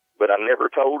 but I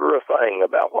never told her a thing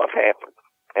about what happened.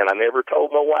 And I never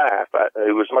told my wife,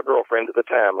 who was my girlfriend at the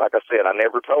time. Like I said, I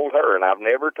never told her, and I've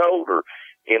never told her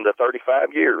in the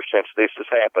 35 years since this has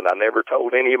happened. I never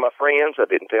told any of my friends. I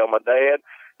didn't tell my dad.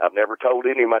 I've never told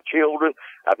any of my children.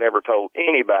 I've never told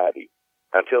anybody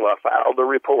until I filed a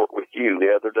report with you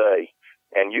the other day.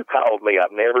 And you called me.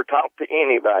 I've never talked to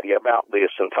anybody about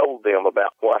this and told them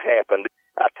about what happened.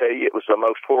 I tell you, it was the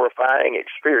most horrifying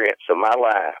experience of my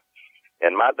life.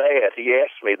 And my dad, he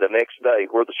asked me the next day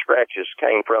where the scratches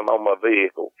came from on my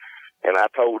vehicle. And I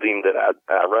told him that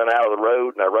I run out of the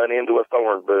road and I run into a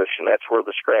thorn bush, and that's where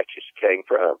the scratches came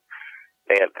from.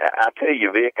 And I tell you,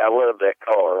 Vic, I love that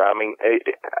car. I mean,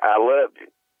 I loved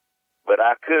it, but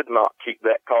I could not keep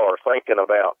that car thinking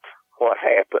about what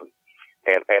happened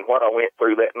and what I went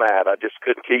through that night. I just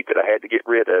couldn't keep it. I had to get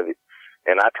rid of it.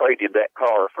 And I traded that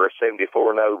car for a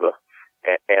 74 Nova,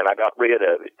 and I got rid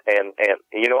of it. And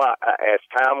you know, as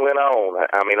time went on,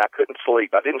 I mean, I couldn't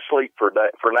sleep. I didn't sleep for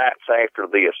nights after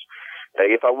this.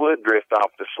 If I would drift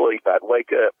off to sleep, I'd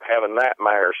wake up having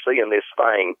nightmares, seeing this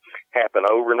thing happen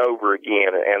over and over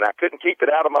again, and I couldn't keep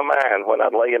it out of my mind when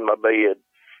I'd lay in my bed,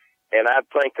 and I'd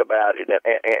think about it,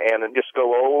 and just go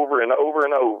over and over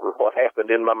and over what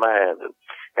happened in my mind.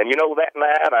 And you know, that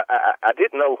night, I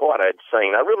didn't know what I'd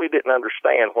seen. I really didn't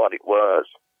understand what it was.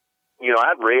 You know,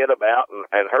 I'd read about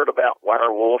and heard about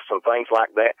werewolves and things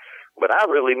like that, but I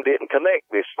really didn't connect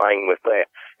this thing with that.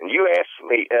 And you asked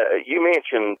me, you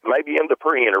mentioned, maybe in the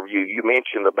pre-interview, you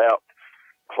mentioned about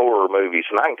horror movies.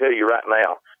 And I can tell you right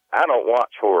now, I don't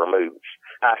watch horror movies.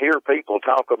 I hear people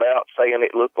talk about saying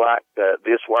it looked like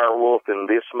this werewolf in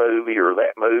this movie or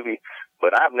that movie,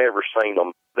 but I've never seen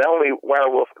them. The only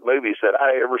werewolf movies that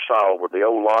I ever saw were the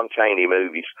old Lon Chaney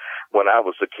movies when I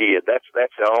was a kid. That's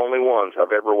the only ones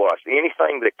I've ever watched.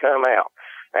 Anything that come out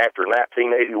after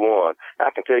 1981,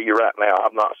 I can tell you right now,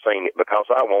 I've not seen it because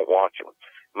I won't watch them.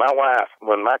 My wife,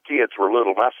 when my kids were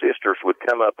little, my sisters would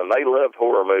come up and they loved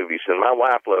horror movies, and my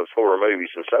wife loves horror movies,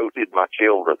 and so did my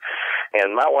children.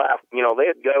 And my wife, you know,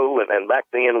 they'd go, and back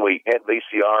then we had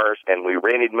VCRs and we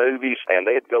rented movies, and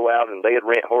they'd go out and they'd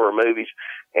rent horror movies,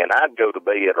 and I'd go to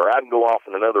bed or I'd go off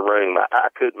in another room. I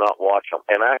could not watch them,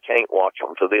 and I can't watch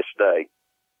them to this day.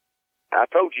 I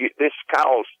told you this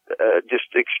caused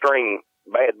just extreme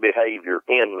bad behavior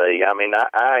in me. I mean,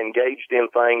 I engaged in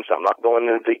things. I'm not going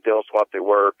into details what they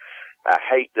were. I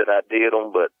hate that I did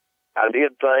them, but I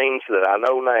did things that I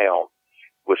know now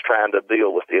was trying to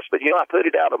deal with this. But, you know, I put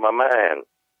it out of my mind,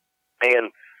 and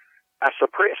I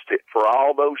suppressed it for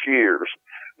all those years.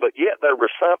 But yet there was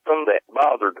something that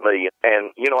bothered me. And,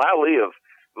 you know,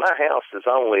 my house is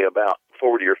only about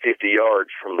 40 or 50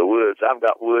 yards from the woods. I've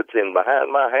got woods in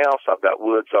behind my house. I've got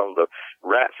woods on the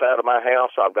right side of my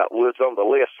house. I've got woods on the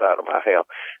left side of my house.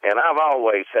 And I've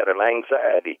always had an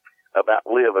anxiety about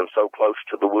living so close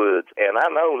to the woods. And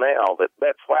I know now that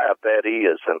that's why that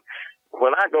is. And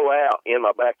when I go out in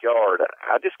my backyard,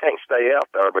 I just can't stay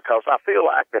out there because I feel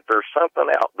like that there's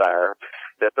something out there,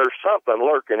 that there's something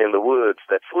lurking in the woods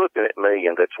that's looking at me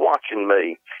and that's watching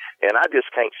me. And I just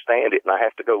can't stand it, and I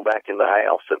have to go back in the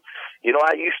house. And, you know,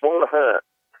 I used to want to hunt,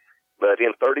 but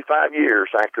in 35 years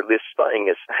after this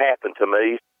thing has happened to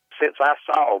me, since I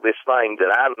saw this thing that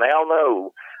I now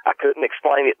know, I couldn't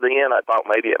explain it then. I thought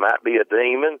maybe it might be a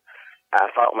demon. I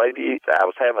thought maybe I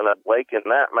was having a waking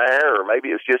nightmare, or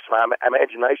maybe it was just my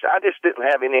imagination. I just didn't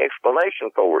have any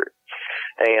explanation for it.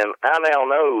 And I now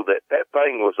know that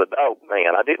thing was a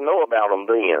DOGMAN. I didn't know about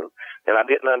them then, and I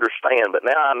didn't understand, but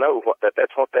now I know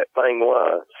that's what that thing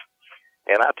was.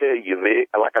 And I tell you,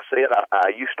 Vic, like I said,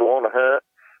 I used to want to hunt,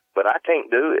 but I can't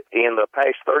do it. In the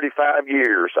past 35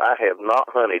 years, I have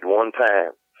not hunted one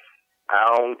time.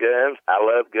 I own guns. I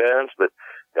love guns, but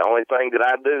the only thing that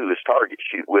I do is target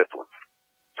shoot with them.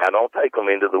 I don't take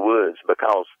them into the woods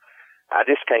because I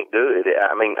just can't do it.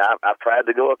 I mean, I've tried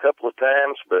to go a couple of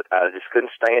times, but I just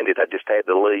couldn't stand it. I just had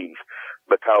to leave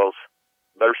because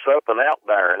there's something out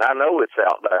there, and I know it's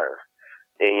out there.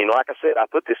 And, you know, like I said, I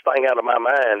put this thing out of my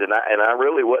mind, and I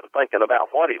really wasn't thinking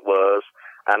about what it was.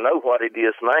 I know what it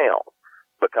is now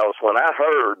because when I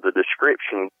heard the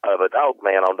description of a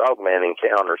DOGMAN on DOGMAN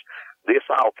Encounters, this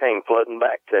all came flooding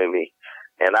back to me,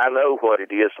 and I know what it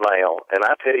is now. And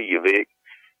I tell you, Vic,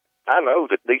 I know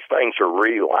that these things are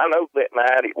real. I know that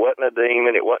night it wasn't a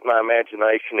demon, it wasn't my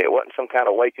imagination, it wasn't some kind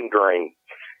of waking dream.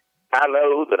 I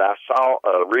know that I saw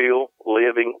a real,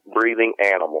 living, breathing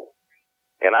animal.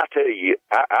 And I tell you,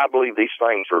 I believe these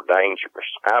things are dangerous.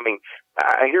 I mean,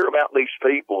 I hear about these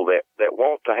people that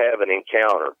want to have an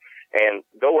encounter and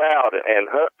go out and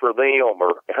hunt for them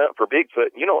or hunt for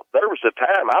Bigfoot. You know, there was a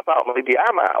time I thought maybe I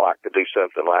might like to do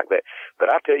something like that. But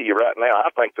I tell you right now,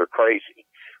 I think they're crazy.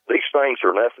 These things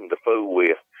are nothing to fool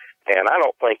with. And I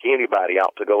don't think anybody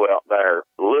ought to go out there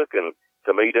looking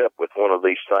to meet up with one of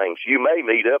these things. You may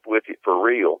meet up with it for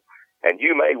real. And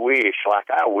you may wish, like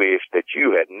I wish, that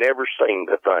you had never seen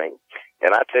the thing.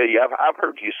 And I tell you, I've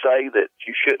heard you say that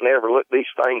you shouldn't ever look these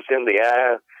things in the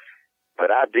eye. But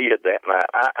I did that night.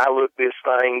 I looked this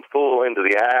thing full into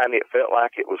the eye, and it felt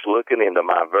like it was looking into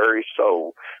my very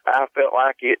soul. I felt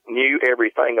like it knew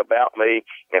everything about me.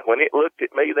 And when it looked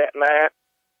at me that night,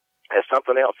 There's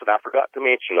something else that I forgot to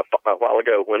mention a while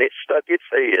ago. When it stuck its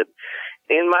head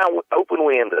in my open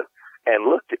window and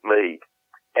looked at me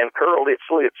and curled its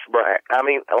lips back, I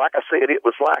mean, like I said, it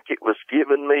was like it was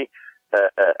giving me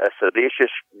a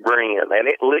seditious grin, and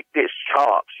it licked its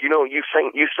chops. You know, you've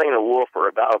seen a wolf or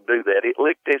a dog do that. It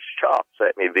licked its chops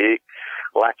at me, Vic,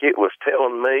 like it was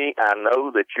telling me, I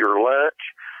know that you're lunch.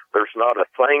 There's not a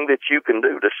thing that you can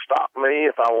do to stop me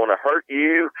if I want to hurt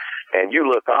you, and you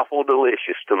look awful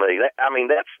delicious to me.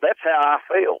 That's how I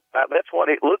felt. That's what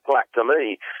it looked like to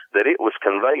me, that it was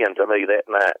conveying to me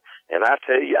that night. And I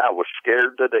tell you, I was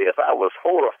scared to death. I was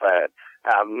horrified.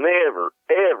 I've never,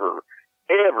 ever,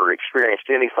 ever experienced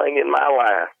anything in my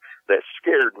life that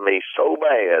scared me so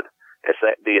bad as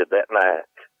that did that night.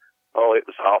 Oh, it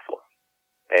was awful.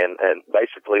 And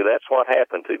basically that's what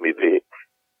happened to me, Vic.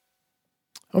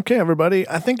 Okay, everybody,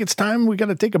 I think it's time we got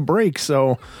to take a break,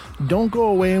 so don't go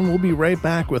away, and we'll be right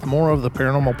back with more of the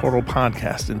Paranormal Portal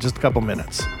podcast in just a couple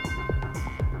minutes.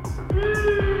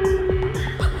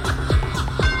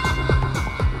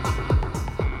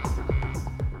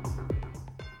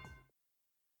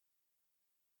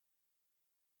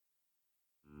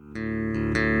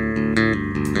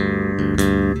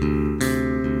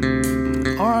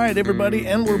 All right, everybody,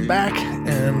 and we're back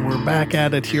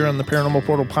at it here on the Paranormal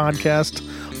Portal podcast.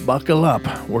 Buckle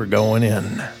up, we're going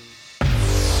in.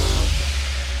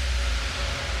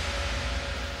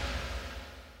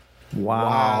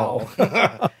 Wow.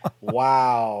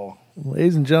 Wow.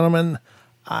 Ladies and gentlemen,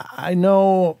 I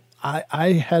know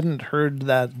I hadn't heard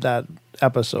that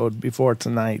episode before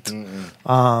tonight.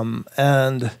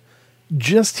 And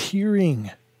just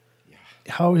hearing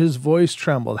how his voice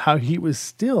trembled, how he was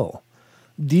still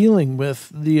dealing with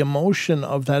the emotion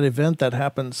of that event that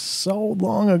happened so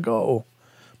long ago,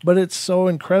 but it's so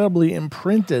incredibly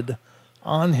imprinted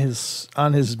on his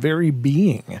very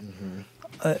being.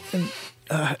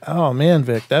 Oh man,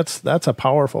 Vic, that's a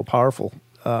powerful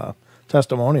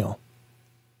testimonial.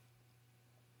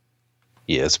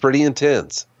 Yeah, it's pretty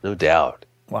intense, no doubt.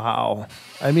 Wow.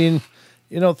 I mean,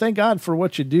 thank God for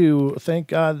what you do. Thank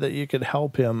God that you could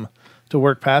help him to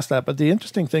work past that. But the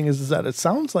interesting thing is that it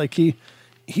sounds like he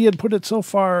had put it so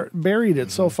far, buried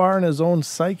it so far in his own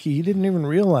psyche, he didn't even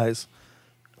realize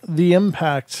the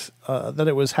impact that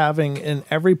it was having in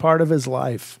every part of his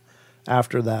life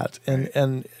after that.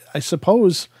 And I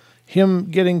suppose him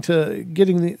getting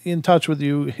in touch with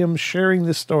you, him sharing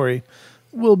this story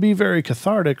will be very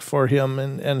cathartic for him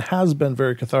and has been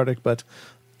very cathartic, but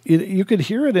you could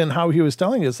hear it in how he was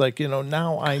telling it. It's like,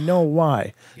 now I know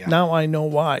why. Yeah. Now I know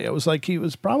why. It was like he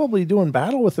was probably doing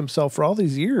battle with himself for all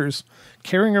these years,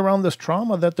 carrying around this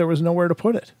trauma that there was nowhere to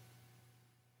put it.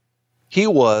 He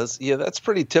was. Yeah, that's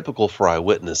pretty typical for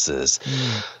eyewitnesses.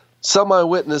 Some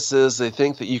eyewitnesses, they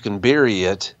think that you can bury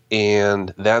it,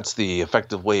 and that's the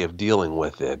effective way of dealing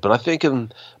with it. But I think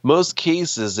in most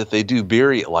cases, if they do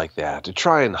bury it like that, to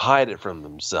try and hide it from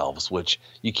themselves, which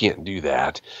you can't do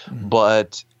that.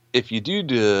 But if you do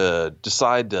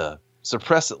decide to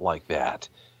suppress it like that,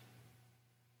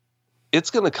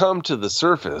 it's going to come to the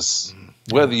surface,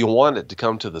 whether you want it to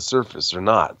come to the surface or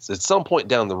not, at some point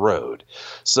down the road.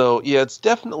 So, yeah, it's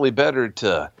definitely better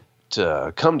to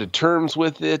come to terms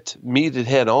with it, meet it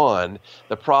head on.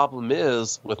 The problem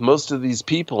is, with most of these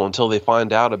people, until they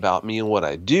find out about me and what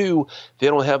I do, they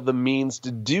don't have the means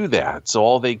to do that. So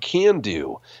all they can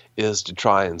do is to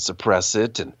try and suppress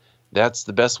it, and that's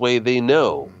the best way they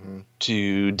know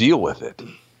to deal with it.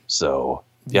 So,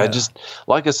 yeah, just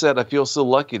like I said, I feel so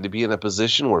lucky to be in a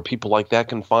position where people like that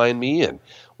can find me, and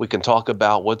we can talk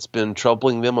about what's been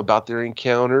troubling them about their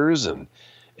encounters and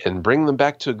bring them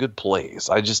back to a good place.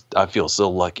 I feel so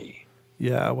lucky.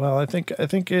 Yeah, well, I think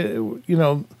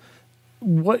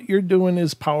what you're doing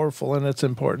is powerful and it's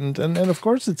important, and of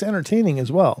course it's entertaining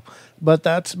as well. But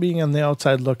that's being on the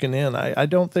outside looking in. I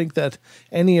don't think that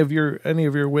any of your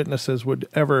witnesses would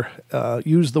ever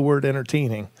use the word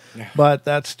entertaining. Yeah. But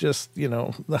that's just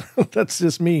that's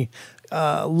just me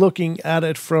looking at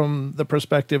it from the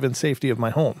perspective and safety of my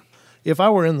home. If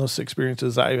I were in those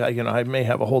experiences, I may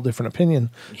have a whole different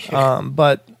opinion.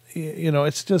 But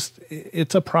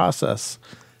it's a process,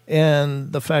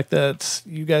 and the fact that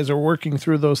you guys are working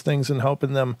through those things and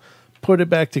helping them put it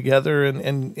back together,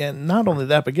 and not only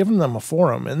that, but giving them a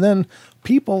forum, and then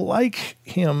people like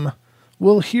him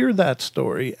will hear that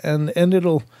story, and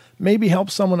it'll maybe help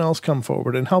someone else come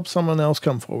forward and help someone else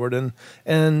come forward.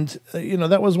 And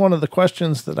that was one of the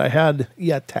questions that I had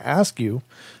yet to ask you,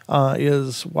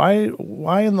 is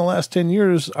why in the last 10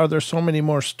 years are there so many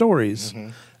more stories?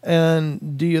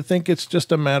 And do you think it's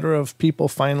just a matter of people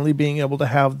finally being able to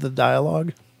have the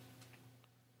dialogue?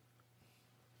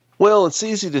 Well, it's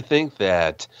easy to think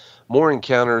that more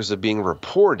encounters are being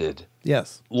reported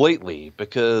Yes. lately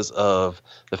because of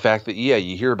the fact that, yeah,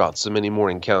 you hear about so many more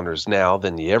encounters now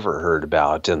than you ever heard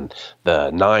about in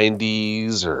the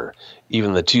 90s or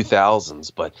even the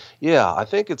 2000s. But yeah, I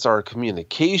think it's our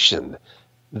communication,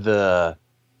 the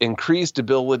increased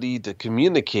ability to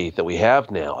communicate that we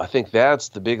have now. I think that's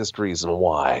the biggest reason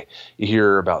why you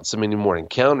hear about so many more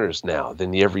encounters now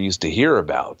than you ever used to hear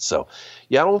about. So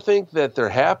yeah, I don't think that they're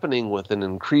happening with an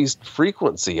increased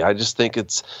frequency. I just think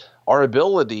it's our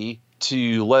ability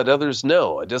to let others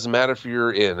know. It doesn't matter if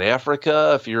you're in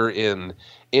Africa, if you're in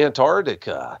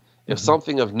Antarctica. If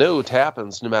something of note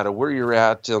happens, no matter where you're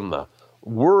at in the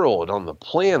world, on the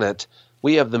planet,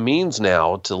 we have the means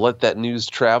now to let that news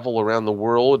travel around the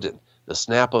world in the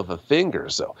snap of a finger.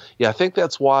 So, yeah, I think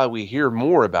that's why we hear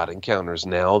more about encounters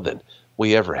now than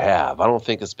we ever have. I don't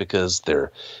think it's because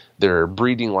they're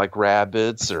breeding like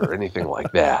rabbits or anything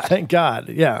like that. Thank God.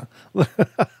 Yeah.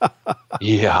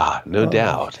 Yeah, no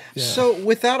doubt. Yeah. So,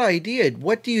 with that idea,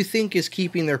 what do you think is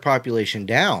keeping their population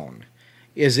down?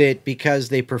 Is it because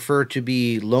they prefer to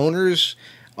be loners,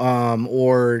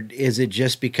 or is it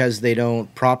just because they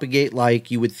don't propagate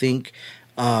like you would think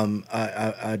some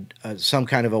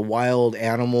kind of a wild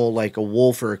animal like a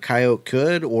wolf or a coyote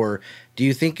could? Or do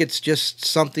you think it's just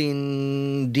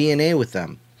something DNA with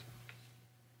them?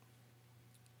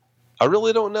 I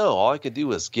really don't know. All I could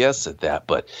do is guess at that,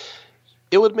 but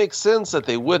it would make sense that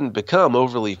they wouldn't become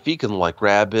overly fecund like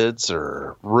rabbits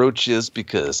or roaches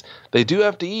because they do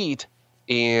have to eat.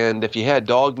 And if you had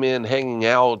dogmen hanging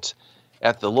out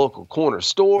at the local corner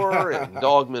store and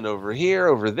dogmen over here,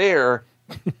 over there,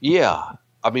 yeah.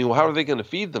 I mean, how are they going to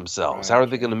feed themselves? How are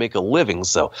they going to make a living?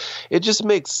 So it just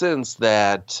makes sense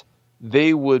that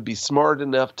they would be smart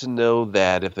enough to know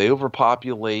that if they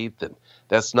overpopulate, then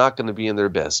that's not going to be in their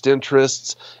best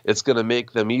interests. It's going to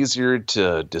make them easier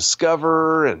to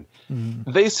discover. And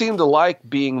they seem to like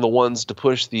being the ones to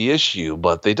push the issue,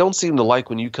 but they don't seem to like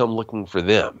when you come looking for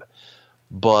them.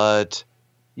 But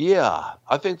yeah,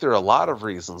 I think there are a lot of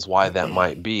reasons why that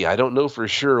might be. I don't know for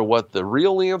sure what the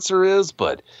real answer is,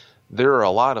 but there are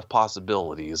a lot of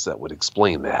possibilities that would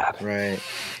explain that. Right.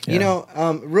 Yeah. You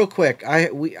know, real quick,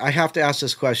 I have to ask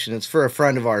this question. It's for a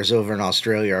friend of ours over in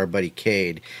Australia, our buddy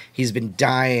Cade. He's been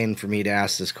dying for me to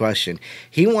ask this question.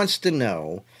 He wants to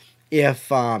know if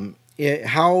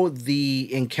how the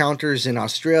encounters in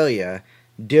Australia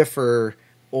differ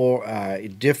or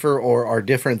are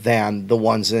different than the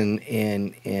ones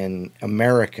in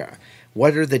America.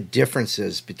 What are the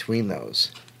differences between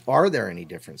those? Are there any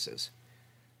differences?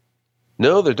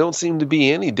 No, there don't seem to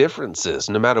be any differences,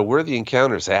 no matter where the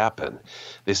encounters happen.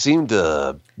 They seem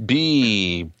to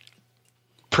be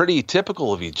pretty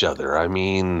typical of each other. I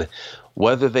mean,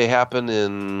 whether they happen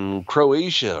in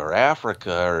Croatia or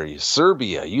Africa or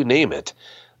Serbia, you name it,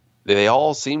 they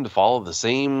all seem to follow the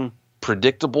same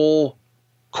predictable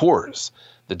course.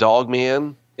 The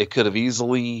dogman, it could have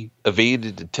easily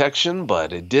evaded detection,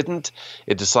 but it didn't.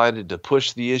 It decided to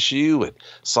push the issue. It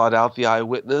sought out the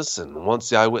eyewitness, and once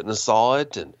the eyewitness saw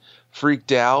it and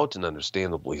freaked out, and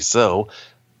understandably so,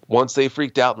 once they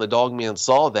freaked out and the dogman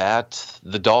saw that,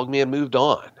 the dogman moved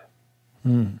on.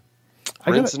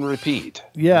 Rinse and repeat.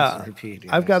 Yeah. Rinse and repeat,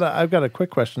 yes. I've got a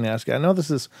quick question to ask you. I know this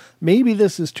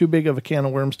is too big of a can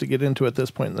of worms to get into at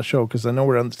this point in the show because I know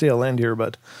we're on the tail end here,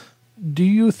 but do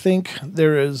you think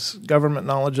there is government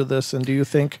knowledge of this, and do you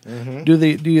think do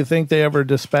you think they ever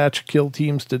dispatch kill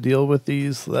teams to deal with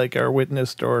these, like are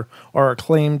witnessed or are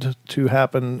claimed to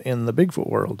happen in the Bigfoot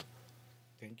world?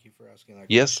 Thank you for asking that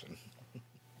Yes. question.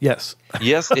 Yes.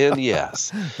 Yes and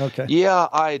yes. Okay. Yeah,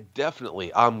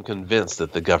 I'm convinced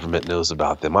that the government knows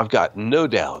about them. I've got no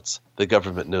doubts the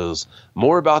government knows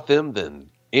more about them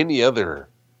than any other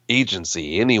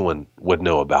agency, anyone would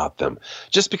know about them,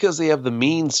 just because they have the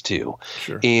means to.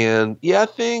 Sure. And yeah, I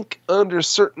think under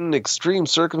certain extreme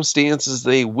circumstances,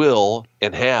 they will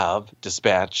and have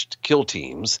dispatched kill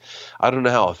teams. I don't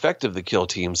know how effective the kill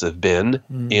teams have been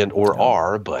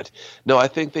are, but no, I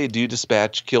think they do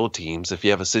dispatch kill teams if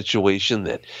you have a situation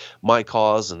that might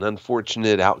cause an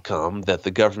unfortunate outcome that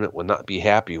the government would not be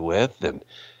happy with,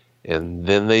 and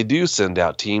then they do send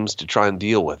out teams to try and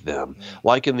deal with them.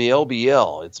 Like in the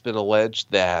LBL, it's been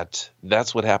alleged that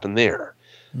that's what happened there.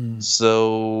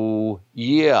 So,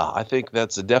 yeah, I think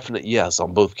that's a definite yes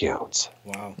on both counts.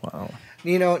 Wow.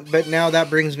 You know, but now that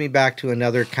brings me back to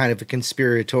another kind of a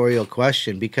conspiratorial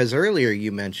question, because earlier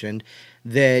you mentioned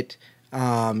that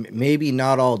maybe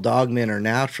not all dogmen are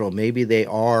natural. Maybe they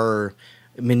are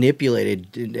manipulated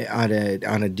on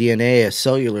a DNA, a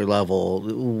cellular level.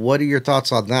 What are your thoughts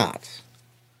on that?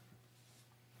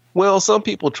 Well, some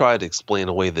people try to explain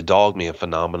away the dogman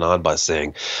phenomenon by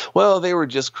saying, well, they were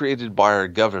just created by our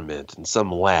government in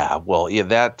some lab. Well, yeah,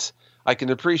 that I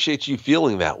can appreciate you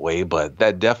feeling that way, but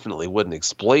that definitely wouldn't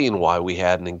explain why we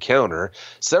had an encounter,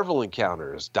 several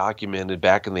encounters documented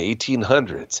back in the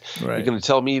 1800s. Right. You're going to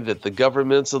tell me that the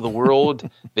governments of the world,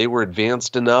 they were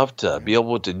advanced enough to be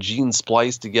able to gene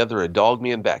splice together a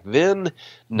dogman back then?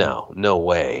 No, no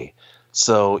way.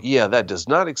 So, yeah, that does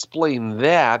not explain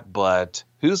that, but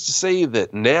who's to say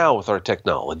that now with our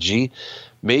technology,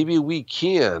 maybe we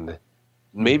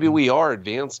are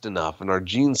advanced enough in our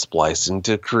gene splicing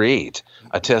to create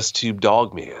a test tube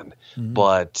dogman.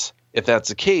 But if that's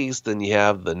the case, then you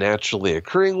have the naturally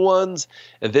occurring ones,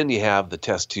 and then you have the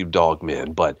test tube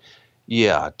dogmen. But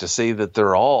yeah, to say that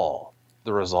they're all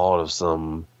the result of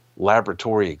some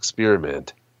laboratory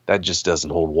experiment, that just doesn't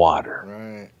hold water.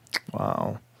 Right.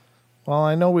 Wow. Well,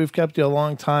 I know we've kept you a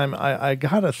long time. I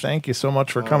got to thank you so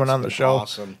much for coming on the show.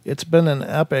 Awesome. It's been an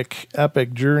epic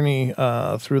journey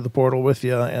through the portal with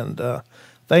you. And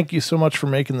thank you so much for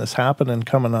making this happen and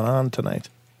coming on tonight.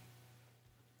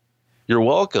 You're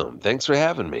welcome. Thanks for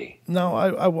having me. No,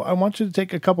 I want you to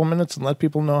take a couple minutes and let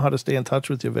people know how to stay in touch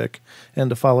with you, Vic,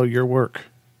 and to follow your work.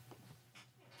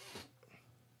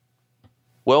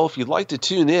 Well, if you'd like to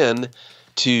tune in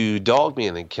to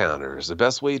Dogman Encounters, the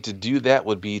best way to do that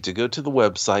would be to go to the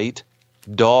website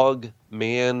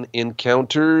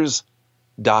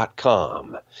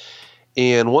DOGMANEncounters.com.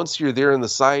 And once you're there in the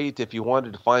site, if you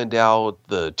wanted to find out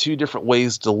the 2 different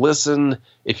ways to listen,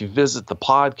 if you visit the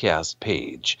podcast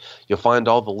page, you'll find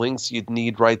all the links you'd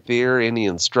need right there, any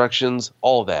instructions,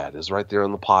 all that is right there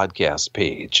on the podcast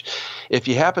page. If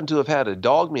you happen to have had a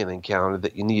Dogman encounter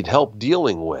that you need help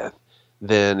dealing with,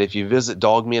 then if you visit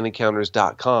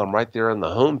DOGMANEncounters.com, right there on the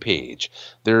homepage,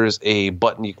 there's a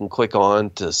button you can click on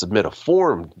to submit a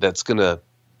form that's going to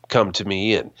come to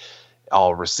me, and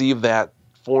I'll receive that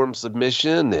form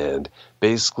submission, and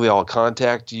basically I'll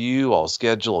contact you, I'll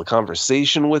schedule a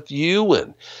conversation with you,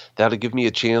 and that'll give me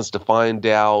a chance to find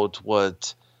out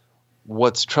what's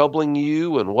troubling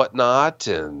you and whatnot,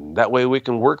 and that way we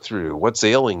can work through what's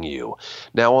ailing you.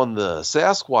 Now, on the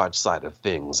Sasquatch side of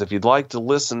things, if you'd like to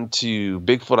listen to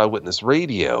Bigfoot Eyewitness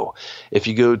Radio, if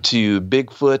you go to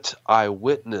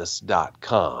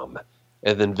BigfootEyewitness.com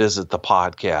and then visit the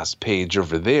podcast page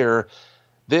over there,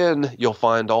 then you'll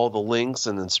find all the links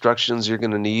and instructions you're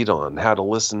going to need on how to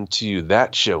listen to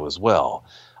that show as well.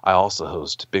 I also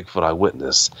host Bigfoot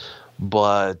Eyewitness.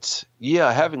 But yeah,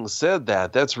 having said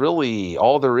that, that's really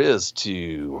all there is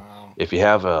to. Wow. If you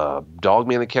have a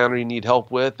Dogman encounter you need help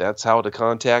with, that's how to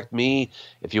contact me.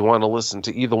 If you want to listen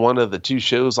to either one of the 2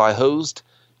 shows I host,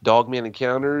 Dogman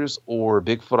Encounters or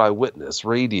Bigfoot Eyewitness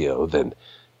Radio, then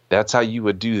that's how you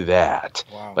would do that.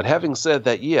 Wow. But having said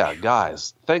that, yeah,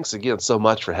 guys, thanks again so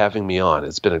much for having me on.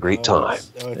 It's been a great time.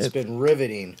 It's been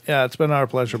riveting. Yeah, it's been our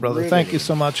pleasure, brother. Riveting. Thank you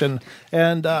so much, and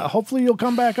hopefully you'll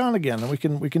come back on again, and we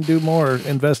can do more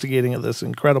investigating of this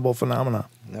incredible phenomena.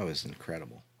 That was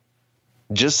incredible.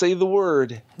 Just say the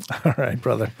word. All right,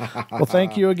 brother. Well,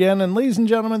 thank you again. And ladies and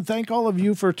gentlemen, thank all of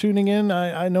you for tuning in.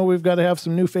 I know we've got to have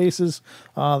some new faces.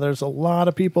 There's a lot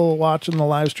of people watching the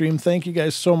live stream. Thank you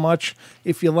guys so much.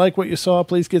 If you like what you saw,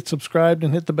 please get subscribed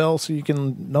and hit the bell so you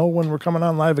can know when we're coming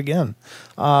on live again.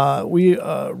 We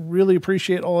really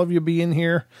appreciate all of you being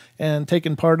here and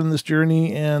taking part in this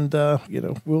journey. And,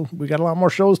 we got a lot more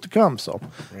shows to come. So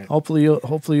right.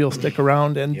 hopefully you'll stick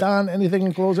around. And yep. Don, anything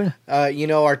in closing?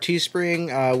 Our Teespring,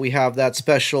 we have that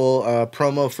special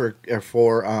promo for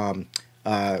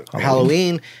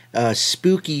Halloween.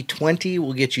 Spooky 20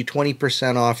 will get you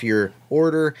 20% off your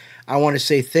order. I want to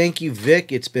say thank you,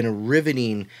 Vic. It's been a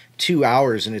riveting 2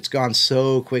 hours, and it's gone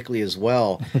so quickly as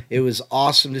well. It was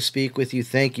awesome to speak with you.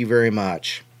 Thank you very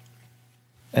much.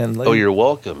 And you're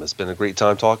welcome. It's been a great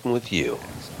time talking with you.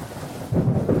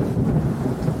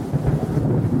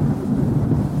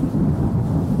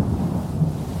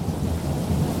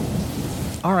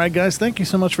 All right, guys, thank you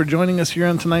so much for joining us here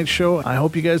on tonight's show. I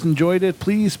hope you guys enjoyed it.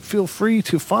 Please feel free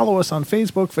to follow us on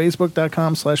Facebook,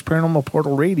 facebook.com/Paranormal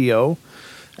Portal Radio,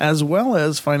 as well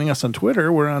as finding us on Twitter.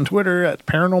 We're on Twitter at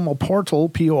Paranormal Portal,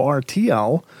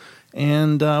 PORTL.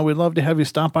 And we'd love to have you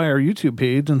stop by our YouTube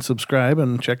page and subscribe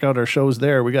and check out our shows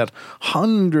there. We got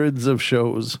hundreds of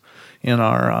shows in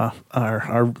our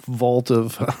vault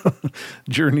of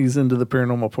journeys into the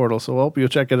paranormal portal. So I hope you'll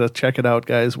check it out,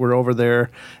 guys. We're over there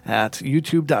at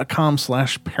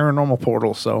youtube.com/paranormal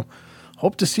portal. So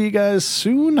hope to see you guys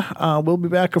soon. We'll be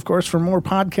back, of course, for more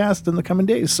podcasts in the coming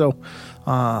days. So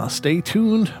stay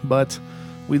tuned. But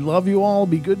we love you all.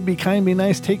 Be good, be kind, be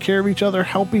nice. Take care of each other.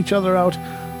 Help each other out.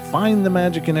 Find the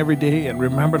magic in every day and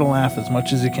remember to laugh as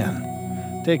much as you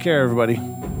can. Take care, everybody.